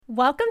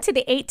Welcome to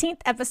the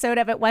 18th episode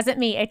of It Wasn't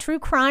Me, a true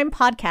crime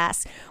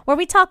podcast where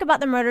we talk about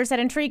the murders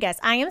that intrigue us.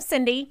 I am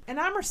Cindy. And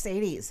I'm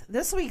Mercedes.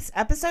 This week's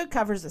episode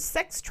covers the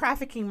sex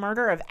trafficking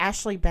murder of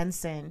Ashley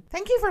Benson.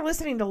 Thank you for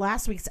listening to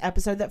last week's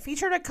episode that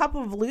featured a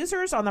couple of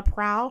losers on the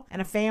prowl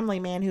and a family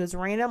man who was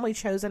randomly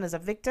chosen as a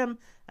victim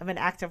of an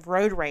act of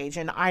road rage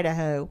in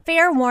Idaho.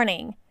 Fair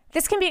warning.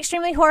 This can be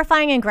extremely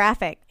horrifying and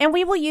graphic, and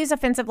we will use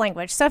offensive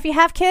language. So if you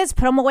have kids,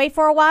 put them away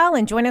for a while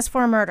and join us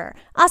for a murder.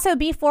 Also,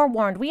 be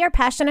forewarned, we are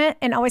passionate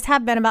and always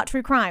have been about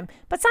true crime,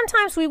 but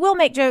sometimes we will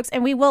make jokes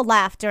and we will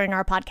laugh during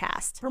our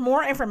podcast. For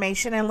more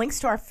information and links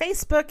to our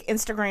Facebook,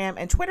 Instagram,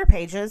 and Twitter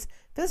pages,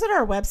 visit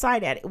our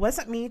website at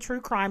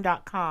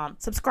itwasn'tmetruecrime.com.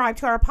 Subscribe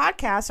to our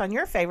podcast on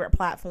your favorite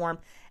platform,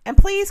 and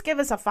please give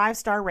us a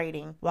 5-star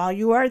rating. While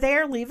you are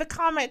there, leave a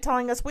comment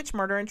telling us which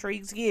murder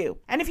intrigues you.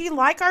 And if you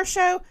like our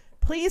show,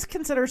 please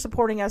consider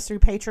supporting us through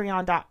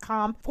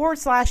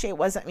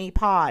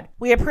patreon.com/itwasn'tmepod.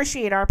 We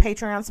appreciate our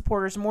Patreon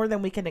supporters more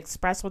than we can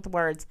express with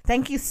words.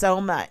 Thank you so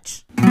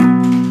much.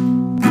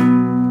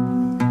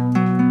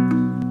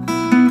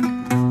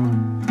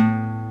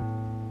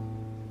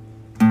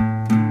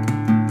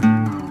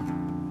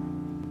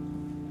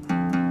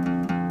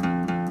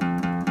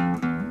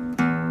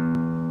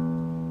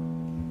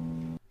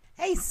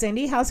 Hey,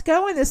 Cindy, how's it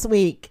going this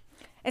week?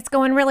 It's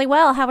going really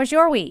well. How was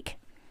your week?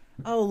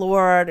 Oh,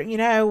 Lord. You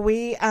know,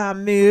 we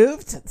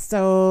moved,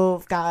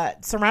 so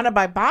got surrounded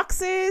by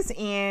boxes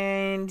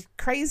and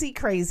crazy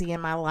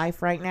in my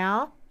life right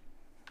now.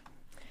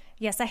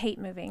 Yes, I hate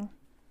moving.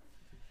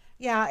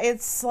 Yeah,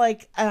 it's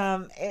like,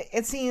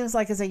 it seems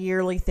like it's a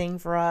yearly thing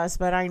for us,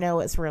 but I know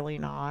it's really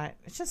not.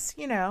 It's just,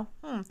 So,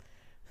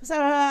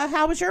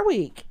 how was your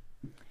week?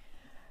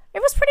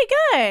 It was pretty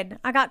good.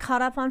 I got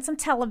caught up on some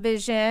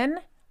television.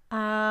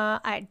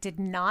 I did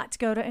not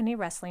go to any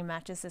wrestling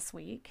matches this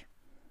week.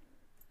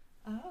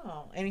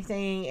 Oh,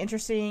 anything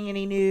interesting?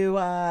 Any new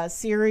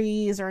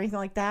series or anything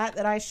like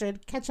that I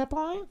should catch up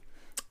on?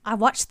 I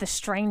watched The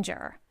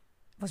Stranger.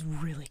 It was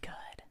really good.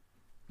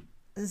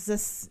 Is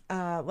this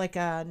like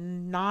a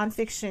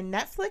nonfiction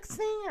Netflix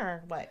thing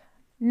or what?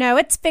 No,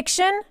 it's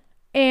fiction,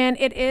 and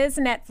it is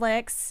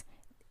Netflix.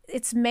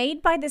 It's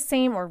made by the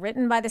same or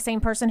written by the same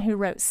person who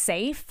wrote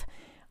Safe.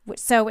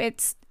 So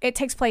it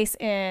takes place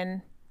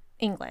in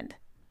England.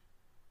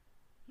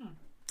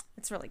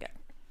 It's really good.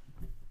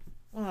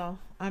 Well,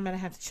 I'm going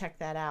to have to check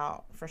that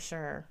out for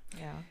sure.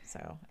 Yeah.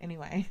 So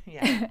anyway,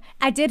 yeah.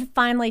 I did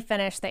finally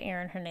finish the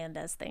Aaron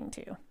Hernandez thing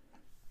too.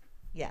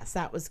 Yes,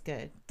 that was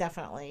good.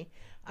 Definitely.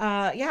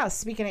 Yeah.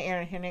 Speaking of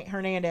Aaron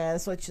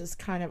Hernandez, which is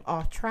kind of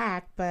off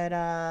track, but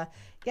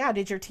yeah,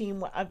 did your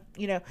team,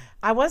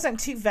 I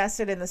wasn't too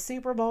vested in the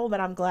Super Bowl, but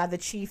I'm glad the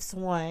Chiefs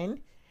won.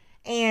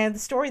 And the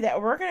story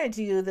that we're going to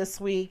do this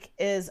week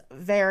is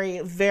very,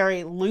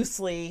 very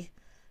loosely,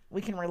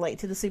 we can relate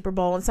to the Super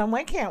Bowl in some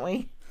way, can't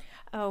we?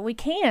 Oh, we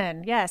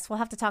can. Yes, we'll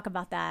have to talk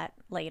about that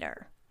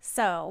later.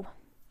 So,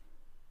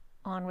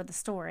 on with the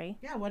story.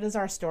 Yeah, what is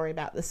our story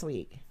about this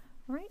week?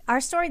 All right.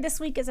 Our story this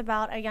week is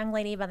about a young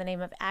lady by the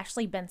name of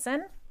Ashley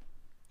Benson.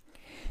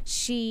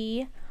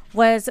 She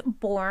was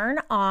born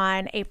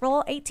on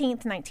April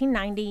 18th,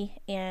 1990,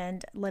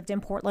 and lived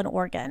in Portland,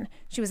 Oregon.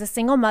 She was a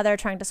single mother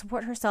trying to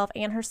support herself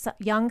and her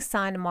young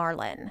son,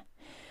 Marlon.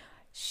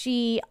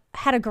 She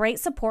had a great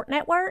support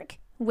network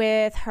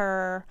with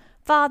her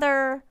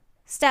father,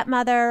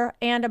 stepmother,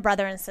 and a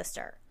brother and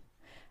sister.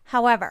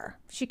 However,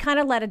 she kind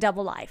of led a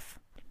double life.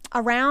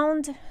 So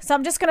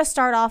I'm just going to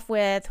start off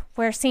with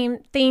where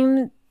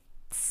themes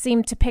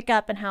seem to pick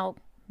up and how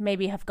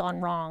maybe have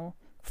gone wrong,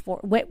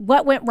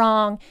 what went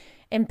wrong,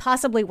 and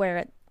possibly where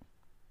it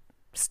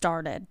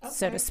started,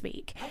 so to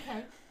speak.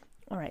 Okay.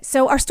 All right.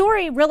 So our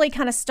story really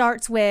kind of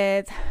starts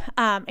with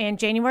in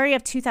January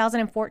of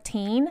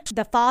 2014,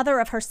 the father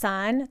of her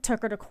son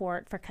took her to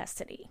court for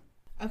custody.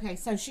 Okay,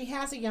 so she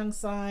has a young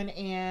son,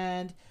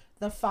 and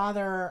the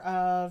father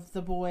of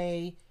the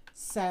boy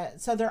said,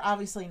 so they're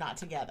obviously not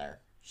together.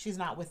 She's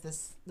not with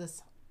this,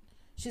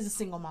 she's a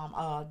single mom.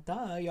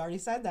 Duh, you already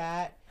said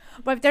that.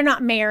 But if they're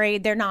not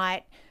married, they're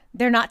not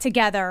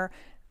together,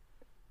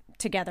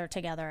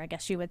 I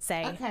guess you would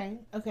say.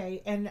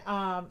 Okay. And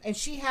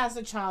she has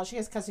a child, she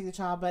has custody of the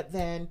child, but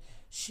then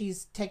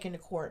she's taken to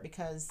court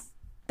because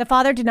the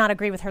father did not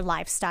agree with her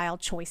lifestyle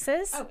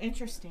choices. Oh,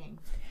 interesting.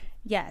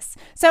 Yes.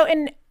 So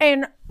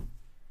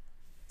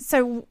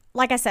so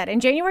like I said, in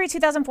January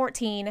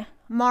 2014,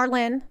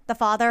 Marlon, the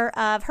father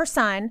of her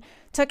son,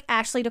 took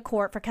Ashley to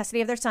court for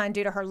custody of their son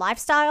due to her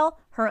lifestyle,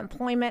 her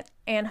employment,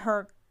 and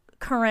her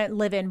current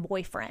live-in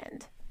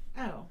boyfriend.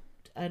 Oh,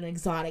 an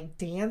exotic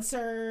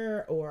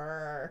dancer,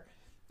 or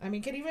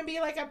could even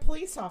be like a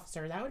police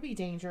officer. That would be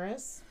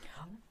dangerous.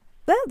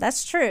 Well,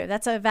 that's true.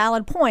 That's a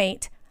valid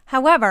point.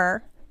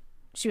 However,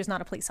 she was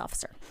not a police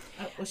officer.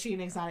 Was she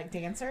an exotic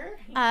dancer?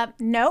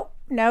 Nope.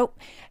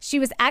 She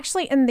was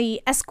actually in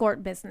the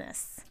escort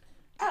business.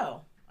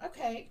 Oh,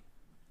 okay.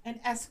 An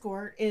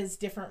escort is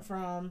different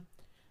from,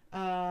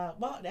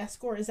 an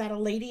escort, is that a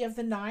lady of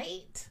the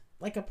night?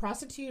 Like a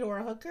prostitute or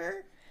a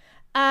hooker?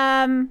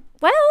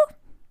 Well,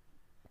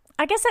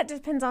 I guess that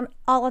depends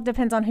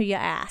on who you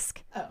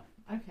ask. Oh,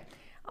 okay.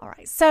 All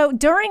right. So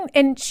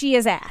and she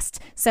is asked.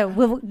 So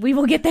we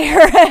will get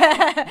there.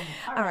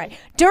 All right.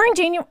 During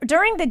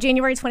the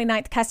January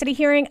 29th custody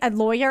hearing, a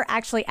lawyer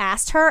actually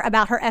asked her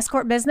about her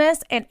escort business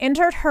and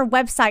entered her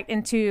website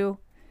into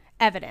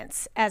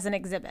evidence as an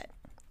exhibit.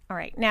 All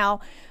right.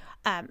 Now,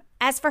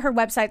 as for her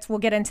websites, we'll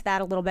get into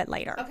that a little bit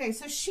later. Okay.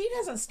 So she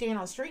doesn't stand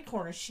on street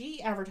corners. She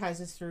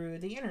advertises through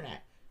the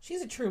internet.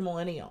 She's a true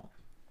millennial.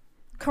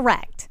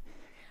 Correct.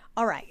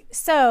 All right.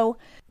 So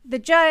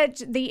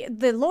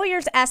the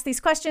lawyers ask these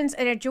questions,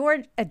 and a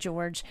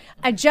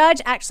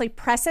judge actually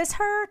presses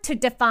her to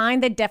define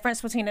the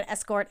difference between an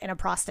escort and a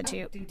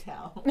prostitute. Do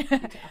tell.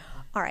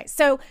 All right.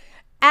 So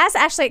as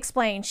Ashley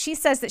explained, she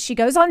says that she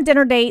goes on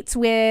dinner dates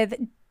with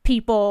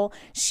people.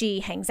 She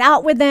hangs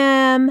out with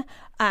them.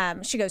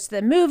 She goes to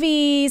the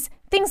movies,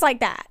 things like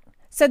that.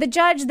 So the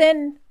judge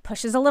then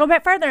pushes a little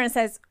bit further and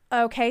says,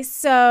 okay,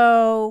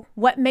 so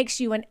what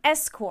makes you an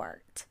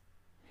escort?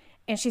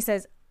 And she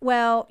says,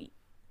 well,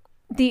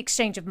 the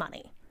exchange of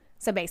money.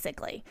 So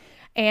basically.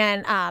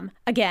 And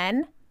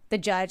again, the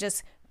judge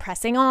is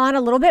pressing on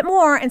a little bit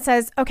more and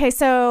says, okay,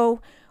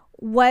 so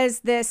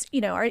was this,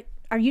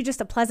 are you just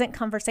a pleasant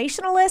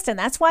conversationalist and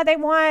that's why they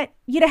want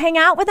you to hang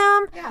out with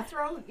them? Yeah,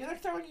 they're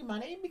throwing you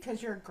money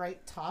because you're a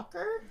great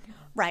talker?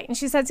 Right. And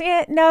she says,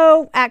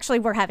 no, actually,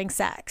 we're having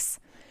sex.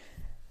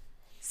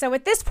 So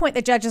at this point,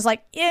 the judge is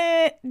like,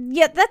 yeah,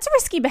 that's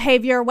risky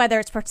behavior, whether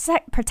it's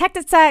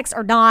protected sex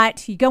or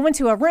not. You go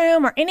into a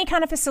room or any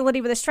kind of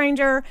facility with a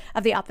stranger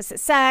of the opposite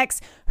sex,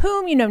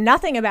 whom you know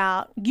nothing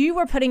about, you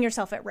are putting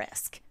yourself at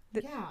risk.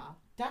 Yeah,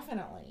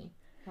 definitely.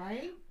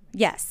 Right?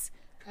 Yes.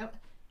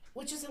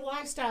 Which is a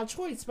lifestyle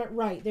choice, but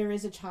right, there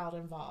is a child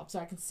involved. So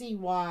I can see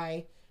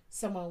why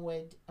someone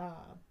would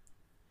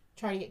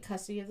try to get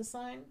custody of the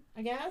son,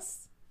 I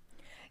guess.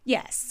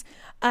 Yes.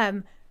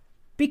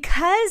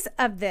 Because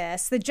of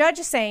this, the judge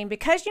is saying,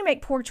 because you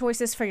make poor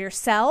choices for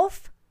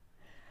yourself,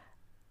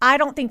 I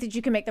don't think that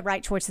you can make the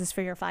right choices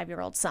for your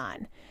 5-year-old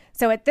son.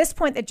 So at this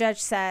point, the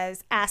judge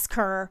ask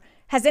her,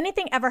 has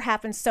anything ever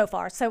happened so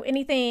far? So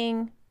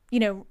anything,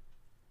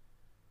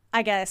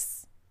 I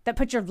guess, that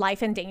puts your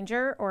life in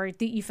danger or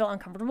that you feel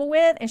uncomfortable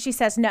with? And she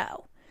says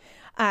no.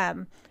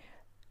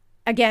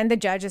 Again, the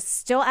judge is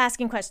still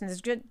asking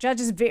questions. The judge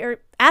is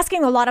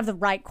asking a lot of the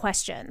right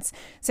questions.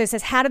 So he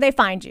says, how do they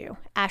find you?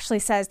 Ashley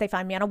says, they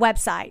find me on a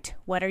website.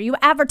 What are you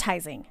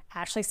advertising?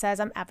 Ashley says,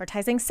 I'm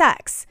advertising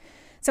sex.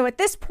 So at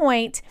this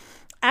point,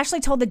 Ashley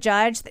told the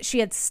judge that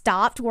she had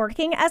stopped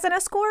working as an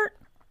escort,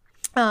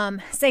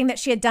 saying that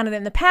she had done it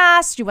in the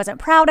past. She wasn't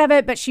proud of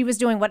it, but she was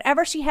doing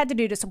whatever she had to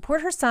do to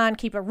support her son,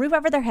 keep a roof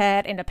over their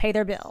head, and to pay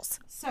their bills.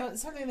 So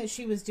it's something that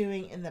she was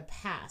doing in the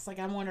past. Like,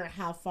 I'm wondering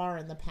how far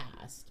in the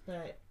past,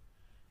 but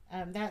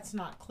that's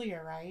not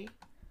clear, right?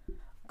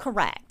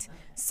 Correct.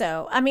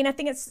 So, I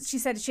think she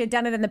said she had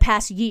done it in the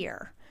past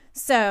year.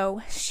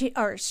 So she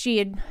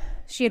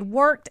had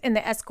worked in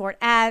the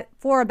escort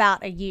for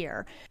about a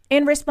year.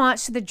 In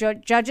response to the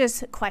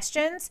judge's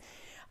questions,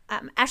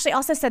 Ashley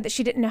also said that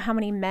she didn't know how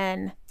many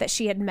men that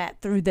she had met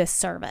through this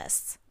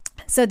service.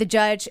 So the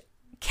judge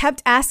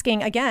kept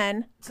asking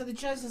again. So the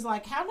judge is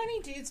like, how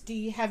many dudes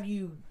have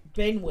you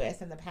been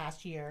with in the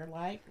past year?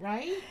 Like,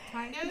 right?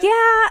 Kind of?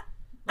 Yeah.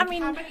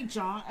 Like, how many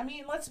John?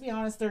 Let's be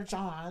honest, they're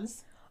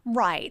Johns.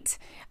 Right.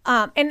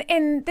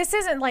 And this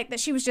isn't like that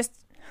she was just,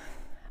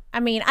 I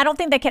don't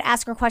think they could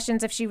ask her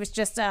questions if she was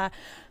just,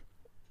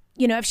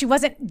 if she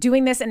wasn't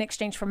doing this in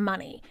exchange for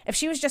money. If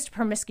she was just a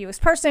promiscuous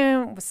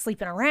person, was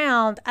sleeping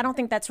around, I don't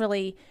think that's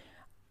really,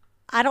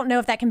 I don't know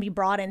if that can be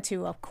brought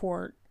into a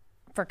court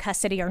for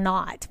custody or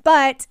not.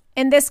 But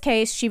in this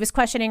case, she was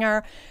questioning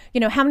her,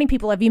 how many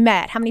people have you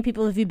met? How many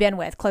people have you been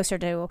with? Closer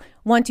to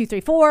 1, 2,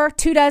 3, 4,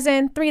 2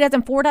 dozen, 3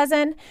 dozen, 4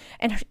 dozen.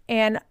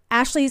 And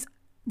Ashley's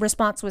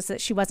response was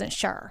that she wasn't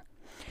sure.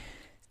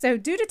 So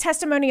due to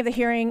testimony of the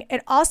hearing,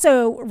 it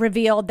also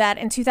revealed that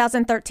in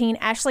 2013,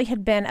 Ashley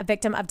had been a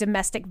victim of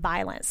domestic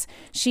violence.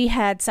 She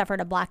had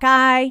suffered a black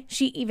eye.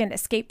 She even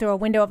escaped through a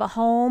window of a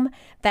home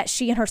that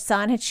she and her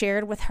son had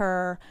shared with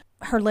her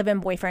live-in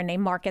boyfriend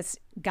named Marcus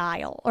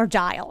Giles.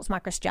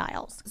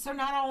 So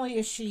not only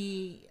is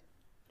she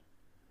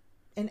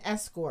an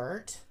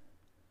escort,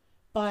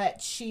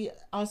 but she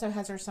also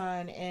has her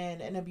son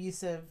in an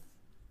abusive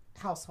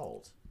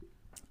household.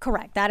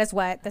 Correct. That is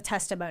what the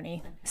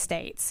testimony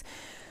states.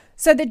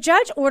 So the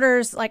judge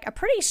orders like a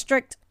pretty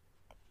strict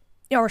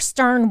or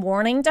stern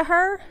warning to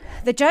her.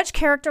 The judge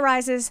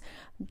characterizes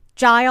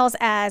Giles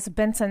as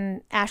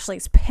Benson,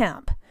 Ashley's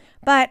pimp.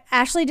 But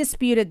Ashley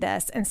disputed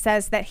this and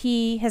says that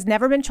he has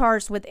never been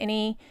charged with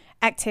any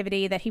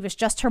activity, that he was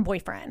just her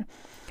boyfriend.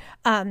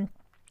 And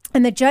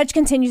the judge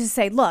continues to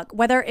say, look,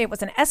 whether it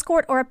was an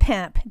escort or a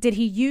pimp, did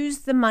he use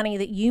the money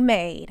that you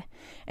made?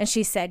 And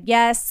she said,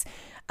 yes,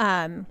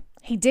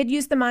 he did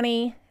use the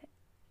money,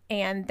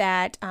 and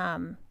that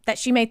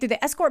she made through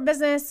the escort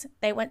business.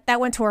 That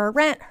went to her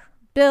rent,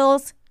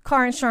 bills,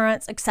 car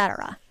insurance,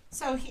 etc.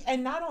 So,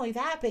 and not only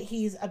that, but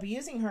he's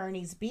abusing her and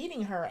he's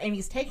beating her and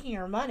he's taking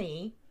her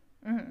money.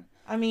 Mm-hmm.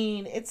 I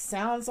mean, it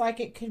sounds like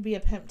it could be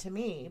a pimp to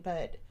me,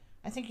 but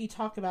I think you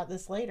talk about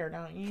this later,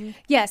 don't you?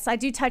 Yes, I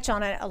do touch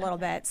on it a little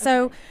bit.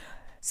 So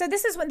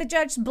this is when the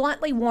judge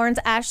bluntly warns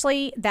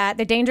Ashley that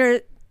the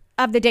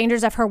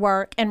dangers of her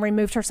work and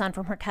removed her son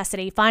from her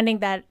custody, finding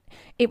that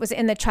it was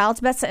in the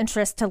child's best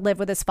interest to live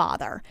with his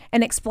father.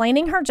 And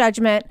explaining her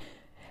judgment,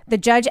 the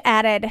judge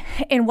added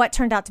in what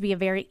turned out to be a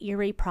very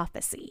eerie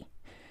prophecy.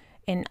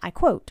 And I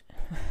quote,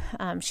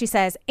 she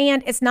says,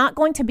 "And it's not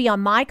going to be on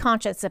my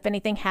conscience if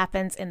anything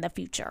happens in the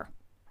future.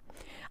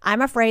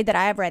 I'm afraid that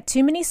I have read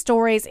too many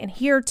stories and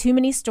hear too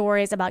many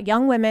stories about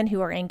young women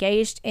who are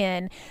engaged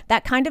in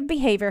that kind of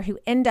behavior who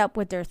end up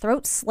with their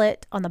throats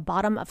slit on the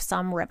bottom of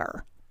some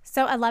river."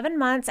 So 11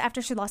 months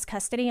after she lost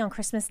custody on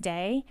Christmas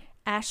Day,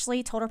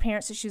 Ashley told her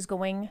parents that she was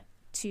going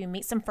to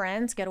meet some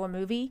friends, go to a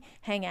movie,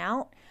 hang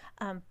out.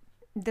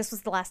 This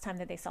was the last time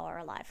that they saw her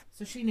alive.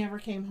 So she never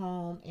came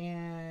home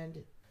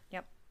and...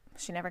 Yep,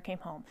 she never came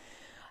home.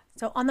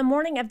 So on the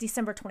morning of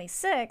December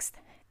 26th,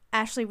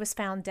 Ashley was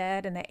found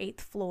dead in the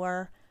 8th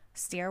floor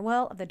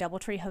stairwell of the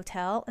Doubletree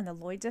Hotel in the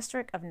Lloyd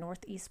District of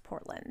Northeast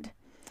Portland.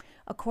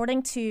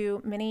 According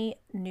to many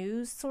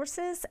news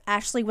sources,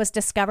 Ashley was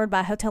discovered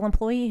by a hotel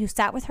employee who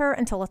sat with her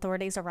until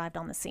authorities arrived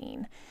on the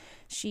scene.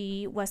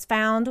 She was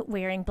found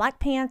wearing black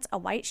pants, a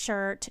white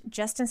shirt,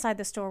 just inside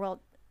the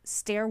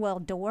stairwell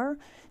door.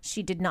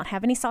 She did not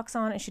have any socks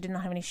on and she did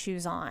not have any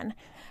shoes on.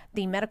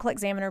 The medical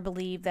examiner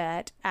believed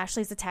that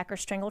Ashley's attacker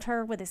strangled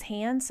her with his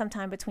hand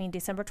sometime between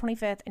December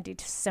 25th and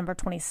December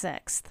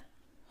 26th.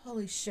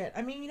 Holy shit.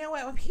 I mean, you know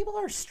what? When people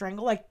are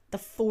strangled, like the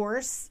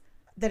force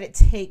that it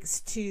takes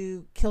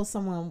to kill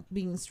someone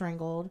being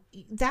strangled,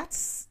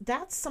 that's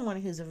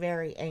someone who's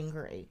very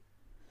angry,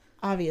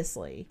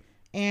 obviously.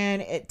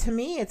 And to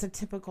me, it's a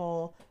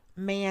typical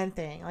man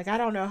thing. Like, I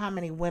don't know how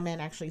many women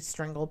actually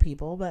strangle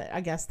people, but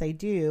I guess they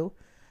do.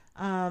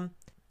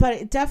 But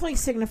it definitely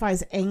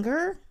signifies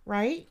anger,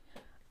 right?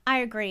 I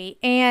agree.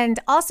 And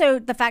also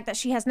the fact that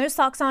she has no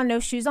socks on, no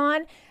shoes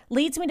on,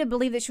 leads me to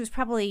believe that she was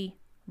probably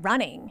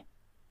running.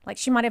 Like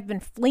she might have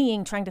been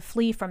trying to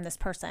flee from this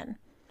person.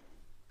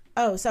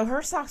 Oh, so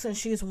her socks and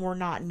shoes were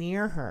not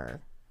near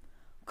her.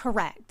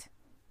 Correct.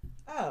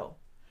 Oh.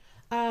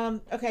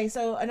 Okay,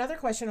 so another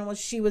question was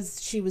she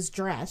was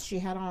dressed. She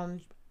had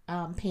on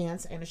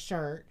pants and a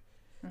shirt.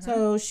 Mm-hmm.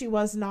 So she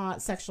was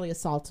not sexually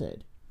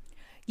assaulted.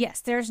 Yes,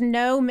 there's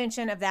no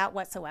mention of that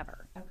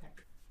whatsoever. Okay.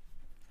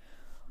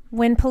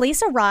 When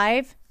police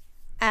arrive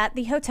at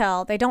the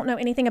hotel, they don't know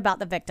anything about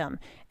the victim.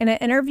 In an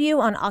interview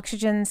on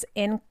Oxygen's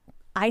In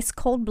Ice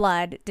Cold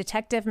Blood,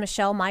 Detective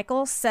Michelle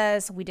Michaels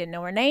says, "We didn't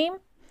know her name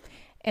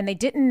and they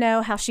didn't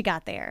know how she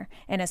got there.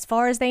 And as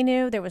far as they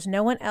knew, there was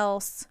no one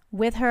else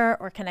with her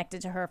or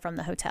connected to her from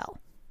the hotel."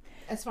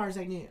 As far as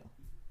they knew.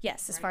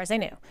 Yes, as far as they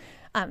knew.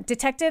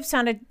 Detectives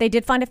they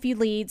did find a few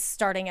leads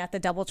starting at the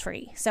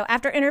Doubletree. So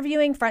after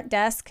interviewing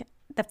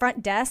the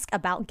front desk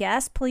about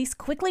guests, police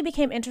quickly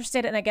became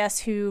interested in a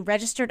guest who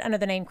registered under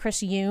the name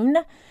Chris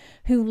Yoon,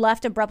 who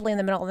left abruptly in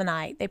the middle of the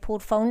night. They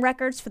pulled phone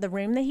records for the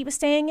room that he was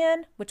staying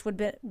in, which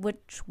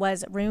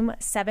was room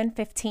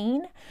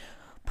 715.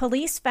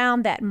 Police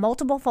found that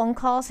multiple phone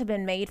calls had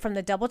been made from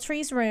the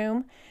Doubletree's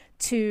room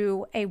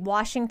to a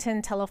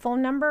Washington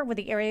telephone number with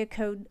the area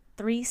code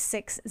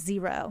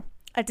 360.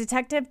 A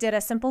detective did a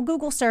simple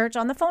Google search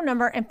on the phone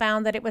number and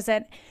found that it was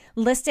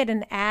listed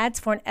in ads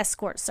for an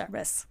escort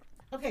service.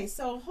 Okay,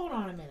 so hold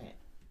on a minute.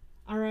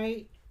 All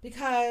right?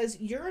 Because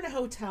you're in a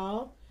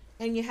hotel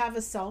and you have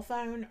a cell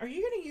phone. Are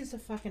you going to use a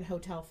fucking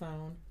hotel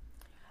phone?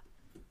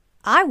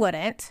 I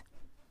wouldn't.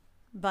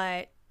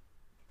 But,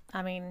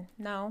 I mean,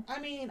 no.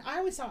 I mean, I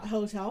always thought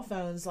hotel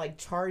phones, like,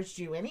 charged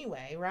you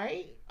anyway,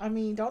 right? I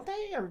mean, don't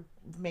they? Or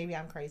maybe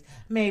I'm crazy.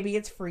 Maybe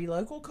it's free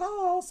local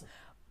calls.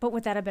 But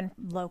would that have been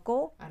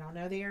local? I don't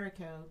know the area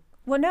code.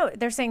 Well, no.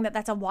 They're saying that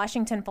that's a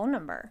Washington phone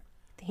number.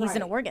 He's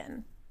in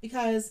Oregon.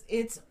 Because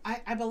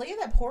I believe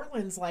that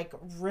Portland's like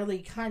really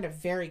kind of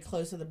very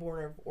close to the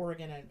border of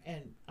Oregon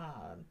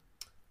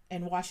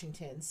and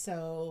Washington.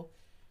 So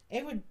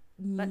it would.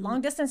 But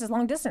long distance is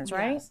long distance,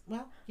 right? Yes.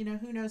 Well,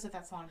 who knows if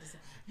that's long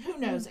distance? Who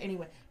knows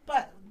anyway?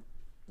 But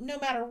no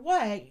matter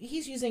what,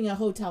 he's using a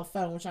hotel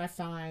phone, which I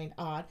find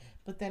odd.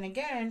 But then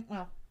again,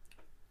 well,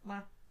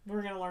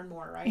 we're going to learn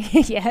more,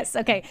 right? Yes.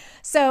 Okay.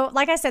 So,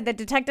 like I said, the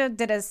detective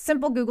did a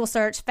simple Google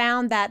search,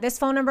 found that this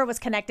phone number was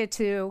connected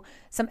to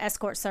some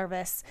escort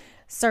service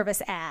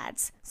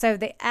ads. So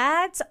the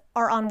ads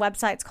are on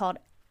websites called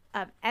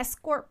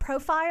Escort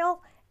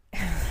Profile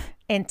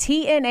and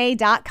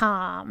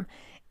TNA.com,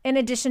 in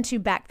addition to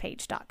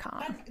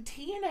Backpage.com.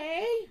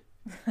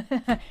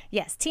 TNA?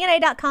 Yes,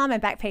 TNA.com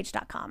and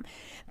Backpage.com.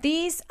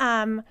 These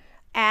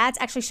ads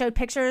actually showed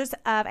pictures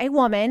of a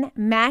woman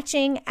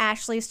matching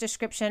Ashley's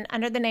description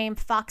under the name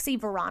Foxy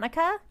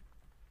Veronica.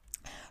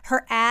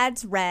 Her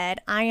ads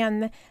read, "I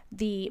am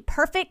the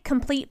perfect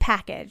complete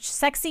package,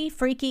 sexy,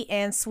 freaky,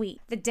 and sweet."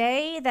 The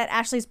day that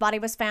Ashley's body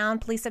was found,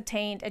 police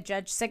obtained a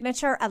judge's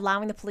signature,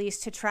 allowing the police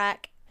to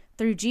track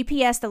through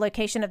GPS the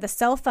location of the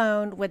cell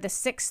phone with the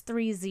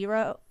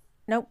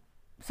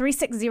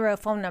 360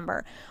 phone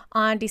number.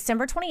 On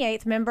December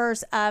 28th,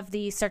 members of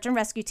the search and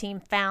rescue team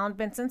found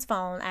Benson's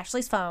phone,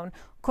 Ashley's phone.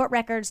 Court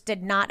records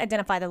did not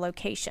identify the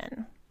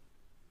location.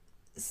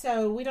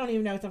 So we don't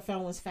even know if the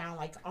phone was found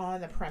like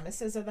on the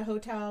premises of the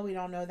hotel. We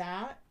don't know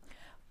that.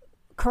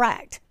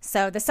 Correct.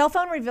 So the cell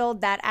phone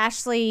revealed that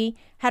Ashley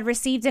had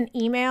received an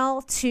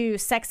email to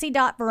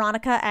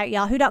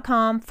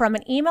sexy.veronica@yahoo.com from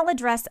an email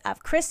address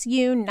of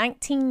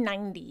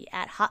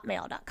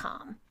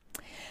chrisyoon1990@hotmail.com.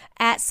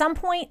 At some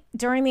point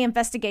during the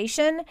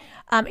investigation,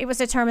 it was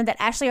determined that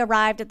Ashley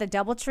arrived at the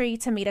DoubleTree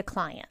to meet a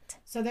client.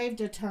 So they've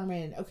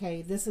determined,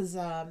 okay, this is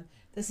an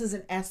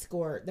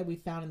escort that we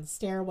found in the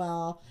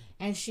stairwell,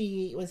 and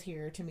she was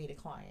here to meet a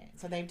client.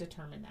 So they've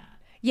determined that.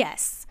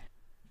 Yes.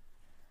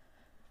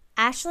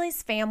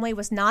 Ashley's family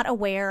was not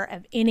aware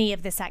of any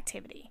of this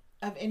activity.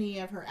 Of any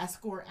of her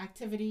escort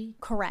activity?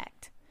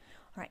 Correct.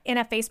 All right. In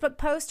a Facebook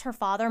post, her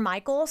father,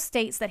 Michael,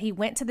 states that he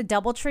went to the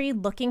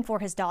DoubleTree looking for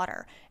his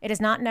daughter. It is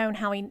not known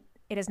how he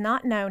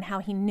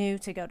knew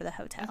to go to the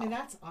hotel. Okay,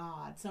 that's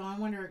odd. So I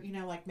wonder,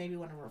 like maybe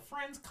one of her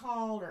friends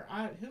called, or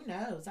who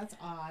knows? That's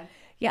odd.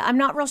 Yeah, I'm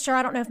not real sure.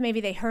 I don't know if maybe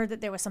they heard that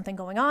there was something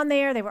going on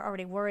there. They were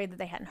already worried that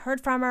they hadn't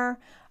heard from her.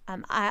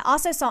 I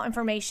also saw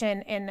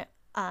information in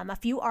a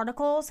few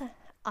articles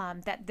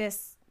that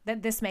this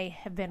may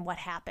have been what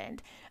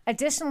happened.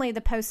 Additionally,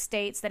 the post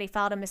states that he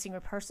filed a missing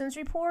persons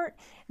report,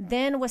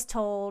 then was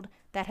told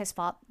that his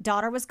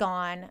daughter was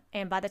gone,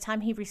 and by the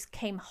time he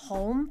came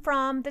home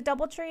from the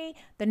DoubleTree,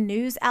 the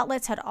news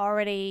outlets had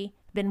already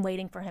been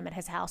waiting for him at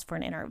his house for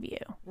an interview.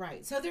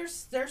 Right. So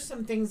there's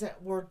some things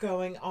that were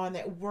going on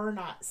that we're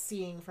not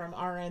seeing from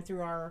our end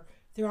through our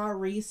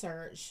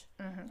research.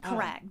 Mm-hmm.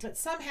 Correct. But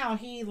somehow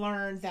he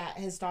learned that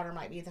his daughter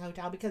might be at the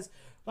hotel, because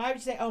why would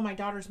you say, oh, my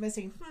daughter's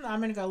missing? I'm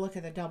going to go look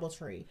at the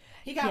DoubleTree.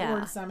 He got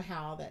word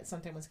somehow that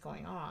something was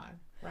going on,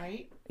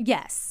 right?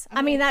 Yes.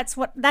 I mean, that's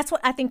what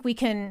I think we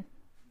can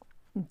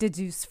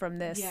deduce from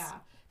this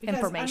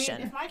information. I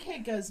mean, if my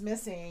kid goes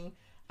missing,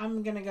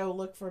 I'm going to go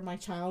look for my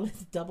child at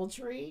the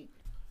DoubleTree.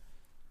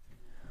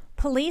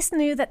 Police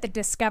knew that the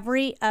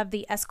discovery of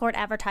the escort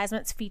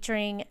advertisements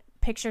featuring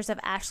pictures of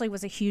Ashley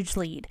was a huge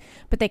lead,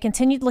 but they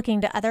continued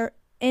looking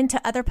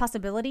into other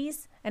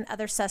possibilities and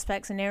other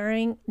suspects,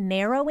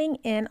 narrowing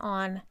in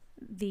on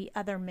the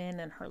other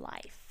men in her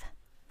life.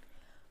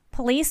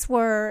 Police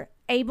were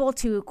able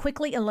to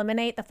quickly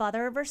eliminate the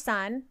father of her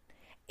son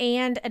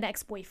and an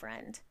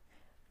ex-boyfriend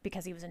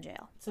because he was in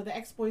jail. So the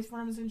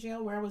ex-boyfriend was in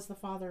jail? Where was the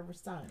father of her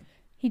son?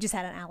 He just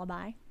had an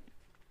alibi.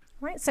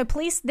 Right. So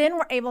police then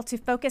were able to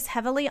focus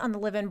heavily on the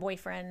live-in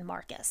boyfriend,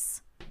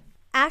 Marcus.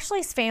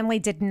 Ashley's family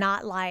did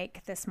not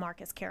like this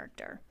Marcus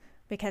character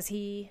because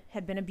he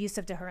had been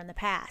abusive to her in the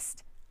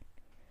past.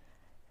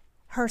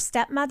 Her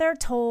stepmother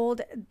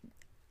told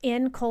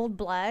In Cold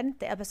Blood,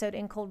 the episode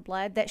In Cold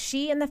Blood, that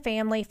she and the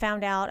family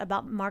found out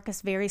about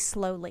Marcus very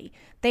slowly.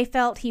 They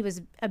felt he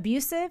was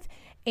abusive,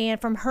 and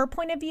from her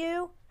point of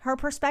view, her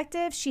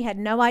perspective, she had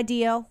no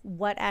idea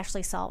what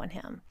Ashley saw in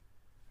him.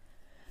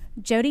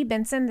 Jody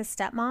Benson, the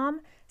stepmom,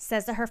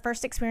 says that her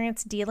first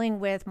experience dealing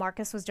with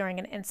Marcus was during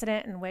an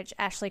incident in which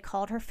Ashley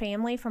called her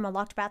family from a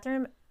locked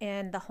bathroom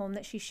in the home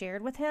that she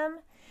shared with him.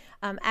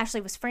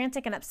 Ashley was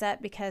frantic and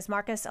upset because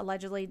Marcus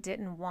allegedly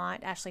didn't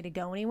want Ashley to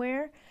go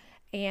anywhere,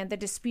 and the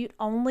dispute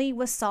only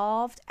was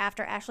solved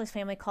after Ashley's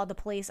family called the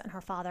police and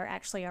her father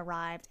actually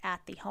arrived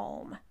at the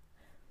home,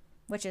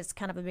 which is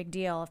kind of a big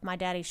deal. If my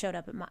daddy showed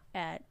up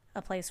at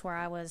a place where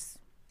I was...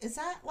 Is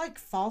that like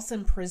false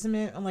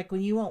imprisonment? And like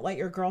when you won't let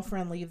your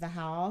girlfriend leave the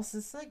house?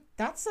 It's like,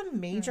 that's a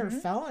major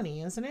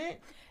felony, isn't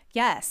it?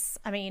 Yes.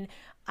 I mean,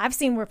 I've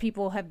seen where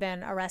people have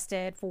been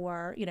arrested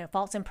for,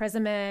 false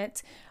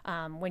imprisonment,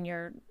 when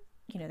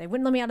they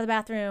wouldn't let me out of the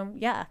bathroom.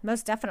 Yeah,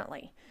 most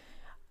definitely.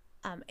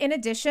 In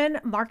addition,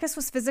 Marcus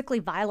was physically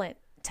violent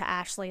to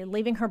Ashley,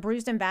 leaving her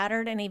bruised and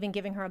battered and even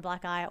giving her a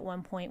black eye at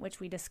one point, which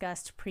we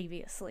discussed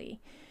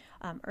previously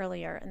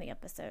earlier in the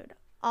episode.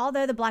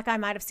 Although the black eye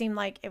might have seemed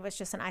like it was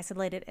just an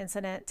isolated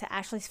incident to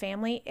Ashley's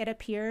family, it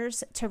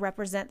appears to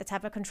represent the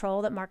type of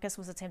control that Marcus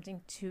was attempting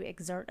to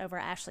exert over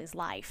Ashley's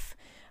life.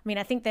 I mean,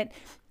 I think that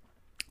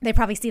they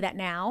probably see that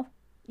now.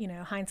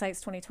 Hindsight's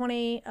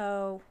 2020.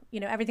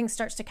 Everything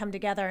starts to come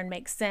together and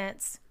make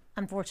sense,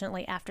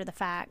 unfortunately, after the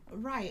fact.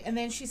 Right. And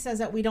then she says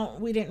that we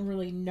didn't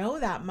really know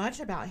that much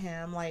about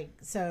him.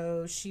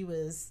 So she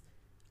was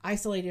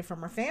isolated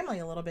from her family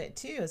a little bit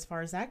too, as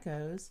far as that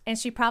goes. And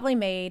she probably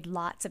made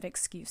lots of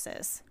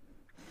excuses.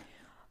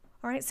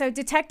 All right, so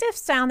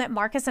detectives found that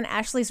Marcus and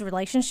Ashley's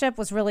relationship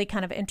was really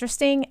kind of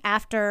interesting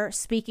after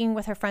speaking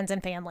with her friends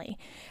and family.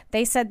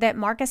 They said that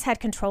Marcus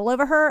had control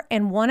over her,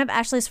 and one of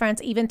Ashley's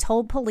friends even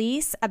told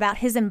police about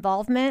his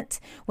involvement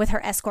with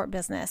her escort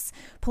business.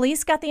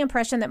 Police got the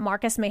impression that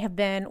Marcus may have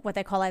been what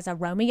they call as a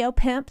Romeo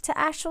pimp to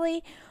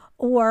Ashley,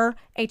 or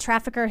a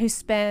trafficker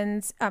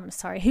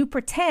who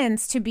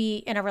pretends to be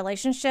in a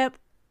relationship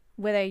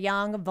with a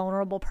young,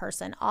 vulnerable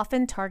person,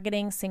 often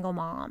targeting single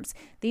moms.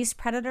 These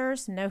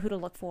predators know who to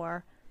look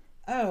for.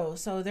 Oh,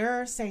 so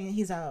they're saying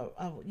he's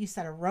you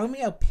said a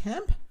Romeo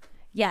pimp?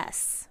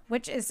 Yes,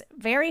 which is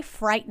very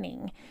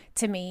frightening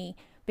to me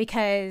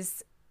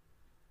because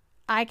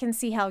I can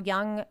see how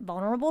young,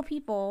 vulnerable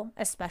people,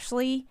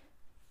 especially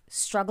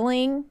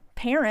struggling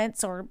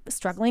parents or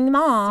struggling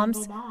moms,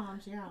 Single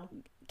moms, yeah.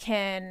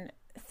 can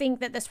think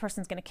that this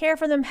person's going to care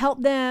for them,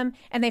 help them,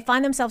 and they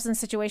find themselves in a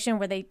situation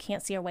where they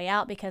can't see a way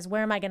out because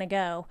where am I going to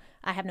go?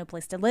 I have no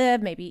place to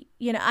live. Maybe,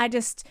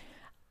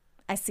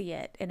 I see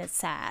it and it's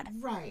sad.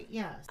 Right,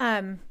 yes.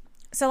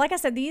 So like I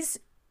said, these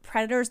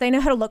predators, they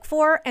know how to look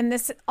for, and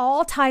this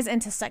all ties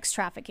into sex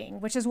trafficking,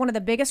 which is one of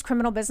the biggest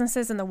criminal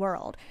businesses in the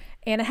world.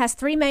 And it has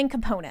three main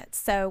components.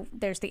 So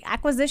there's the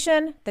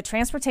acquisition, the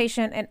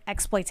transportation, and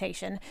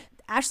exploitation.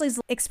 Ashley's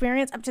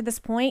experience up to this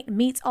point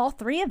meets all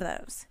three of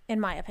those, in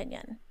my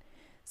opinion.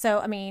 So,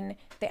 I mean,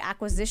 the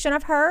acquisition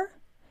of her,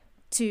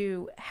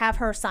 to have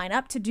her sign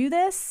up to do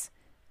this,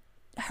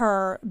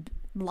 her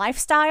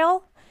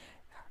lifestyle,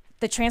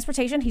 the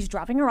transportation, he's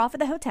dropping her off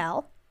at the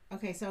hotel.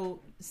 Okay,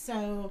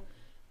 so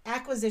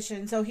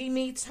acquisition. So he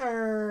meets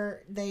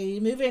her, they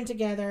move in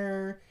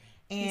together,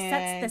 and He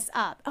sets this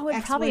up. Oh,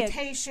 and probably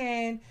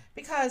exploitation,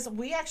 because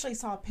we actually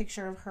saw a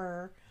picture of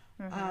her.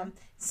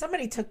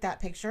 Somebody took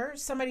that picture.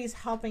 Somebody's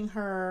helping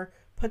her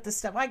put the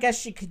stuff. Well, I guess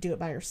she could do it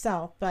by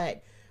herself,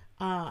 but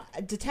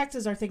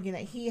detectives are thinking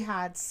that he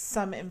had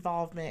some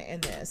involvement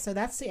in this. So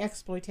that's the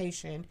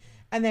exploitation.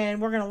 And then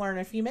we're going to learn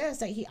in a few minutes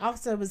that he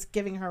also was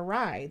giving her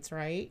rides,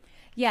 right?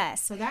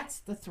 Yes. So that's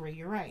the three.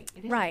 You're right.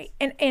 It is. Right.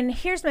 And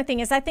here's my thing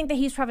is I think that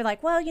he's probably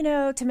like, well,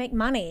 to make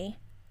money,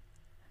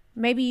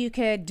 maybe you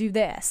could do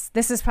this.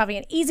 This is probably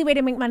an easy way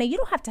to make money. You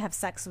don't have to have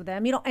sex with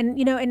them.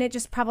 And it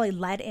just probably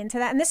led into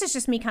that. And this is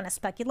just me kind of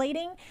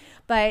speculating,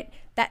 but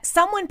that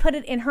someone put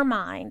it in her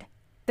mind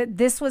that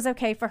this was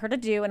okay for her to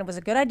do. And it was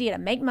a good idea to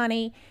make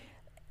money,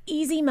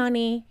 easy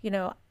money.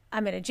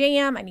 I'm in a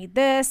jam. I need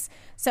this.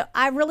 So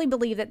I really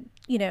believe that,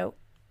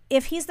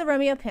 if he's the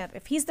Romeo pimp,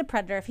 if he's the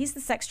predator, if he's the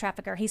sex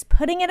trafficker, he's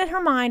putting it in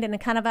her mind in a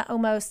kind of a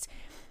almost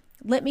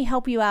let me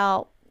help you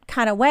out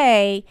kind of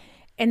way.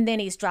 And then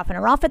he's dropping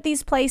her off at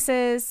these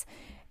places,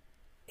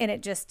 and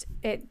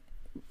it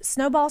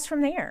snowballs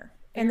from there.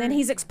 And then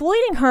he's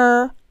exploiting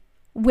her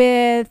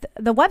with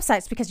the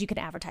websites because you can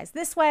advertise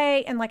this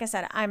way. And like I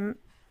said, I'm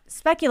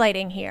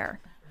speculating here.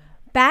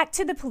 Back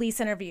to the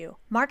police interview.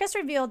 Marcus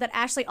revealed that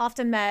Ashley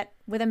often met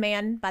with a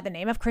man by the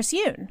name of Chris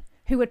Yoon,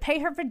 who would pay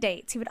her for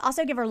dates. He would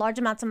also give her large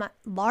amounts of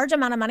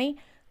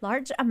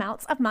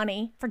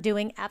money for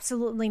doing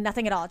absolutely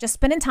nothing at all, just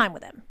spending time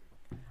with him.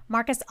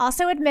 Marcus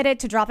also admitted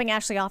to dropping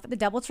Ashley off at the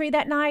DoubleTree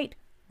that night,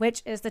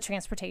 which is the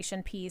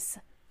transportation piece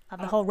of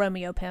the whole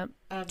Romeo pimp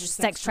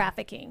sex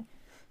trafficking.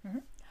 Mm-hmm.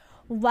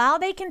 While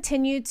the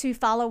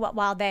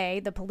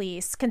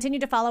police,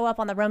 continued to follow up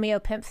on the Romeo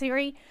pimp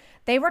theory,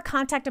 they were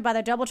contacted by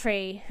the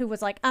DoubleTree, who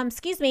was like,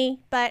 excuse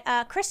me, but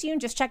Chris Yoon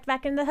just checked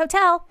back in the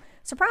hotel.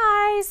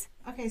 Surprise!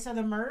 Okay, so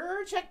the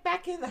murderer checked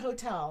back in the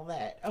hotel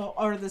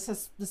or the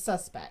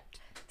suspect.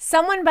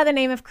 Someone by the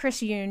name of Chris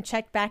Yoon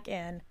checked back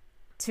in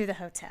to the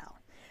hotel.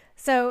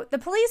 So the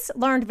police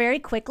learned very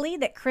quickly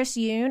that Chris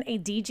Yoon, a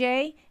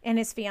DJ, and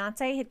his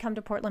fiance had come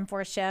to Portland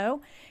for a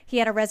show. He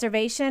had a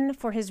reservation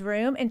for his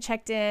room and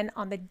checked in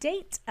on the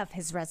date of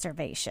his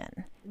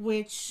reservation,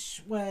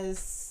 which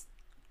was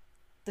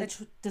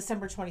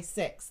December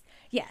 26th.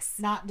 Yes.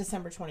 Not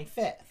December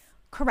 25th.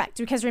 Correct.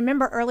 Because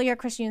remember earlier,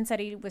 Chris Yoon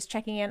said he was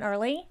checking in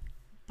early.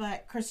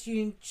 But Chris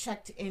Yoon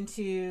checked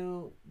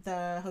into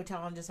the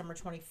hotel on December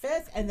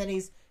 25th, and then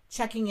he's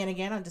checking in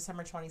again on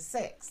December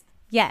 26th.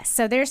 Yes,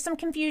 so there's some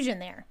confusion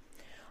there.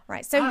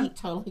 Right. So I'm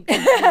totally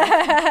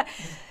confused.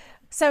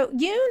 So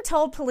Yoon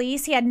told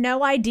police he had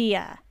no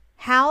idea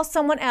how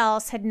someone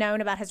else had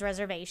known about his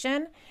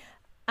reservation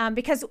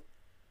because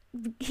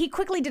he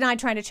quickly denied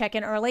trying to check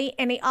in early,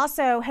 and he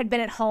also had been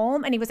at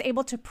home, and he was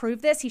able to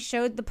prove this. He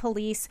showed the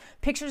police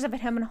pictures of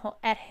him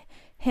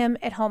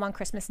at home on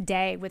Christmas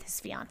Day with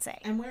his fiance.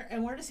 And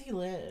where does he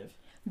live?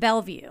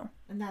 Bellevue.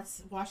 And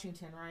that's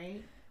Washington,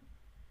 right?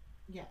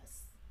 Yes.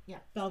 Yeah,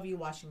 Bellevue,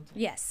 Washington.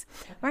 Yes.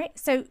 Okay. Right.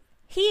 So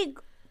he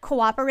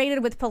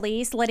cooperated with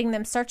police, letting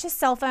them search his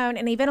cell phone,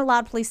 and even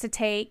allowed police to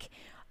take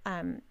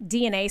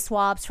DNA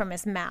swabs from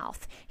his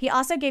mouth. He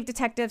also gave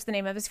detectives the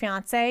name of his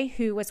fiance,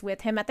 who was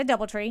with him at the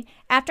DoubleTree.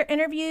 After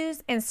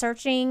interviews and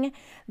searching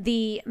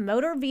the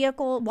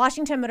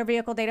Washington motor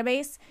vehicle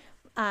database,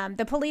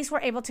 the police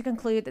were able to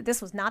conclude that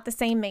this was not the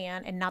same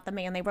man and not the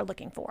man they were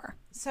looking for.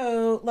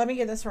 So let me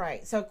get this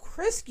right. So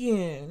Chris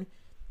Yoon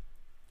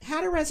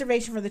had a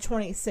reservation for the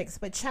 26th,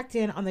 but checked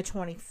in on the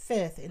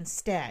 25th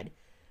instead.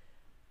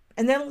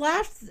 And then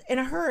left in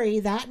a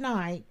hurry that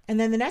night. And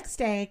then the next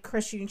day,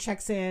 Chris Yoon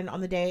checks in on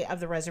the day of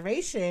the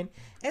reservation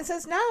and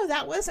says, no,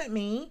 that wasn't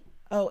me.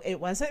 Oh, it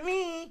wasn't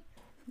me.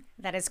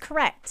 That is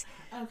correct.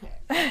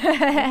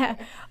 Okay.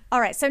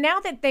 All right. So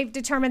now that they've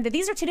determined that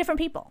these are two different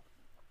people.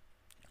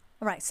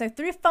 All right. So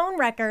through phone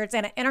records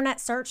and an internet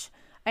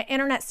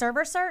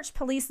server search,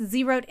 police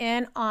zeroed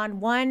in on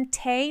one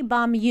Tae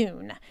Bum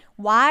Yoon,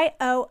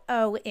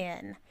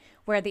 Yoon,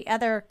 where the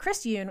other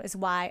Chris Yoon is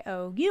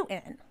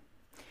Youn.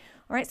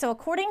 All right, so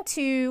according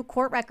to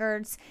court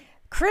records,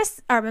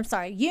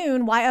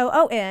 Yoon,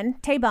 Y-O-O-N,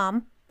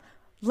 Tae-bum,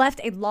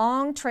 left a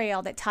long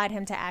trail that tied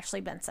him to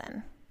Ashley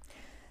Benson.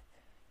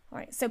 All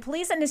right, so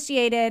police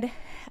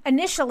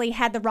initially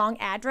had the wrong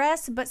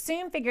address, but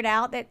soon figured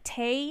out that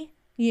Tae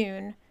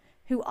Yoon,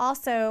 who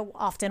also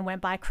often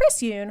went by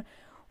Chris Yoon,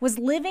 was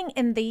living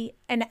in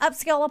an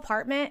upscale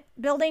apartment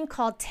building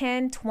called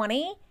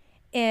 1020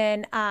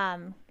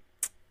 on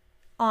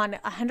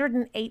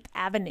 108th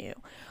Avenue,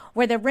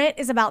 where the rent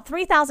is about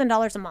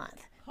 $3,000 a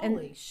month.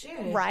 Holy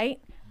shit.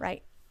 Right.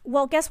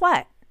 Well, guess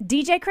what?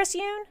 DJ Chris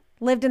Yoon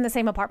lived in the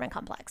same apartment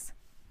complex.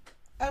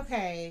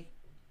 Okay.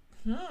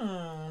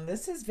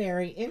 This is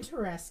very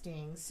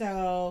interesting.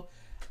 So,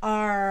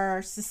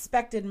 our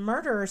suspected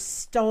murderer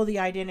stole the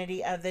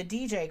identity of the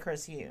DJ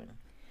Chris Yoon.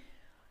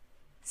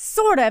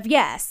 Sort of,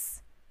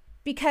 yes.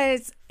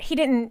 Because he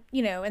didn't,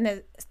 in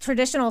the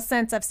traditional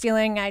sense of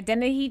stealing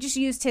identity, he just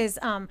used his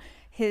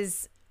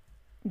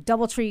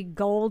DoubleTree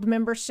Gold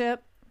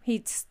membership.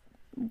 He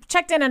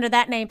checked in under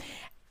that name.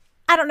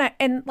 I don't know.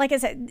 And like I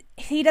said,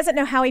 he doesn't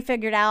know how he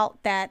figured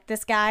out that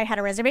this guy had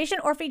a reservation,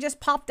 or if he just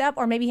popped up,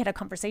 or maybe he had a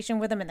conversation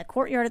with him in the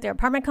courtyard at their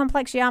apartment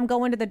complex. Yeah, I'm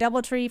going to the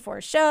DoubleTree for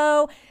a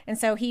show. And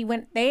so he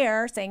went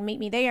there saying, meet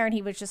me there. And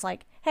he was just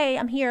like, hey,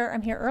 I'm here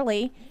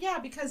early. Yeah,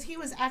 because he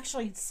was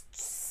actually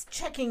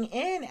checking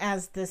in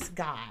as this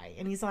guy.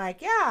 And he's like,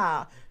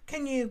 yeah,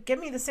 can you give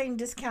me the same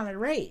discounted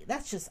rate?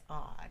 That's just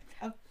odd.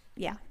 Oh.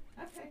 Yeah.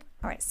 Okay.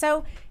 All right.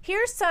 So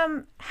here's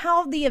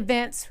how the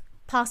events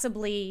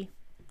possibly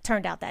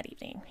turned out that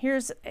evening.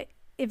 Here's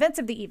events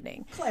of the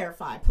evening.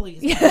 Clarify,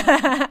 please.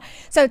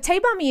 So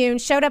Tae-bum Yoon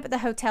showed up at the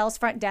hotel's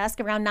front desk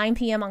around 9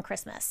 p.m. on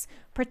Christmas,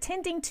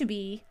 pretending to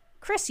be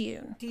Chris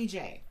Yoon.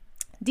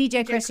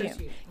 DJ Chris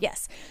Yoon.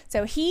 Yes.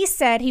 So he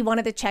said he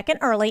wanted to check in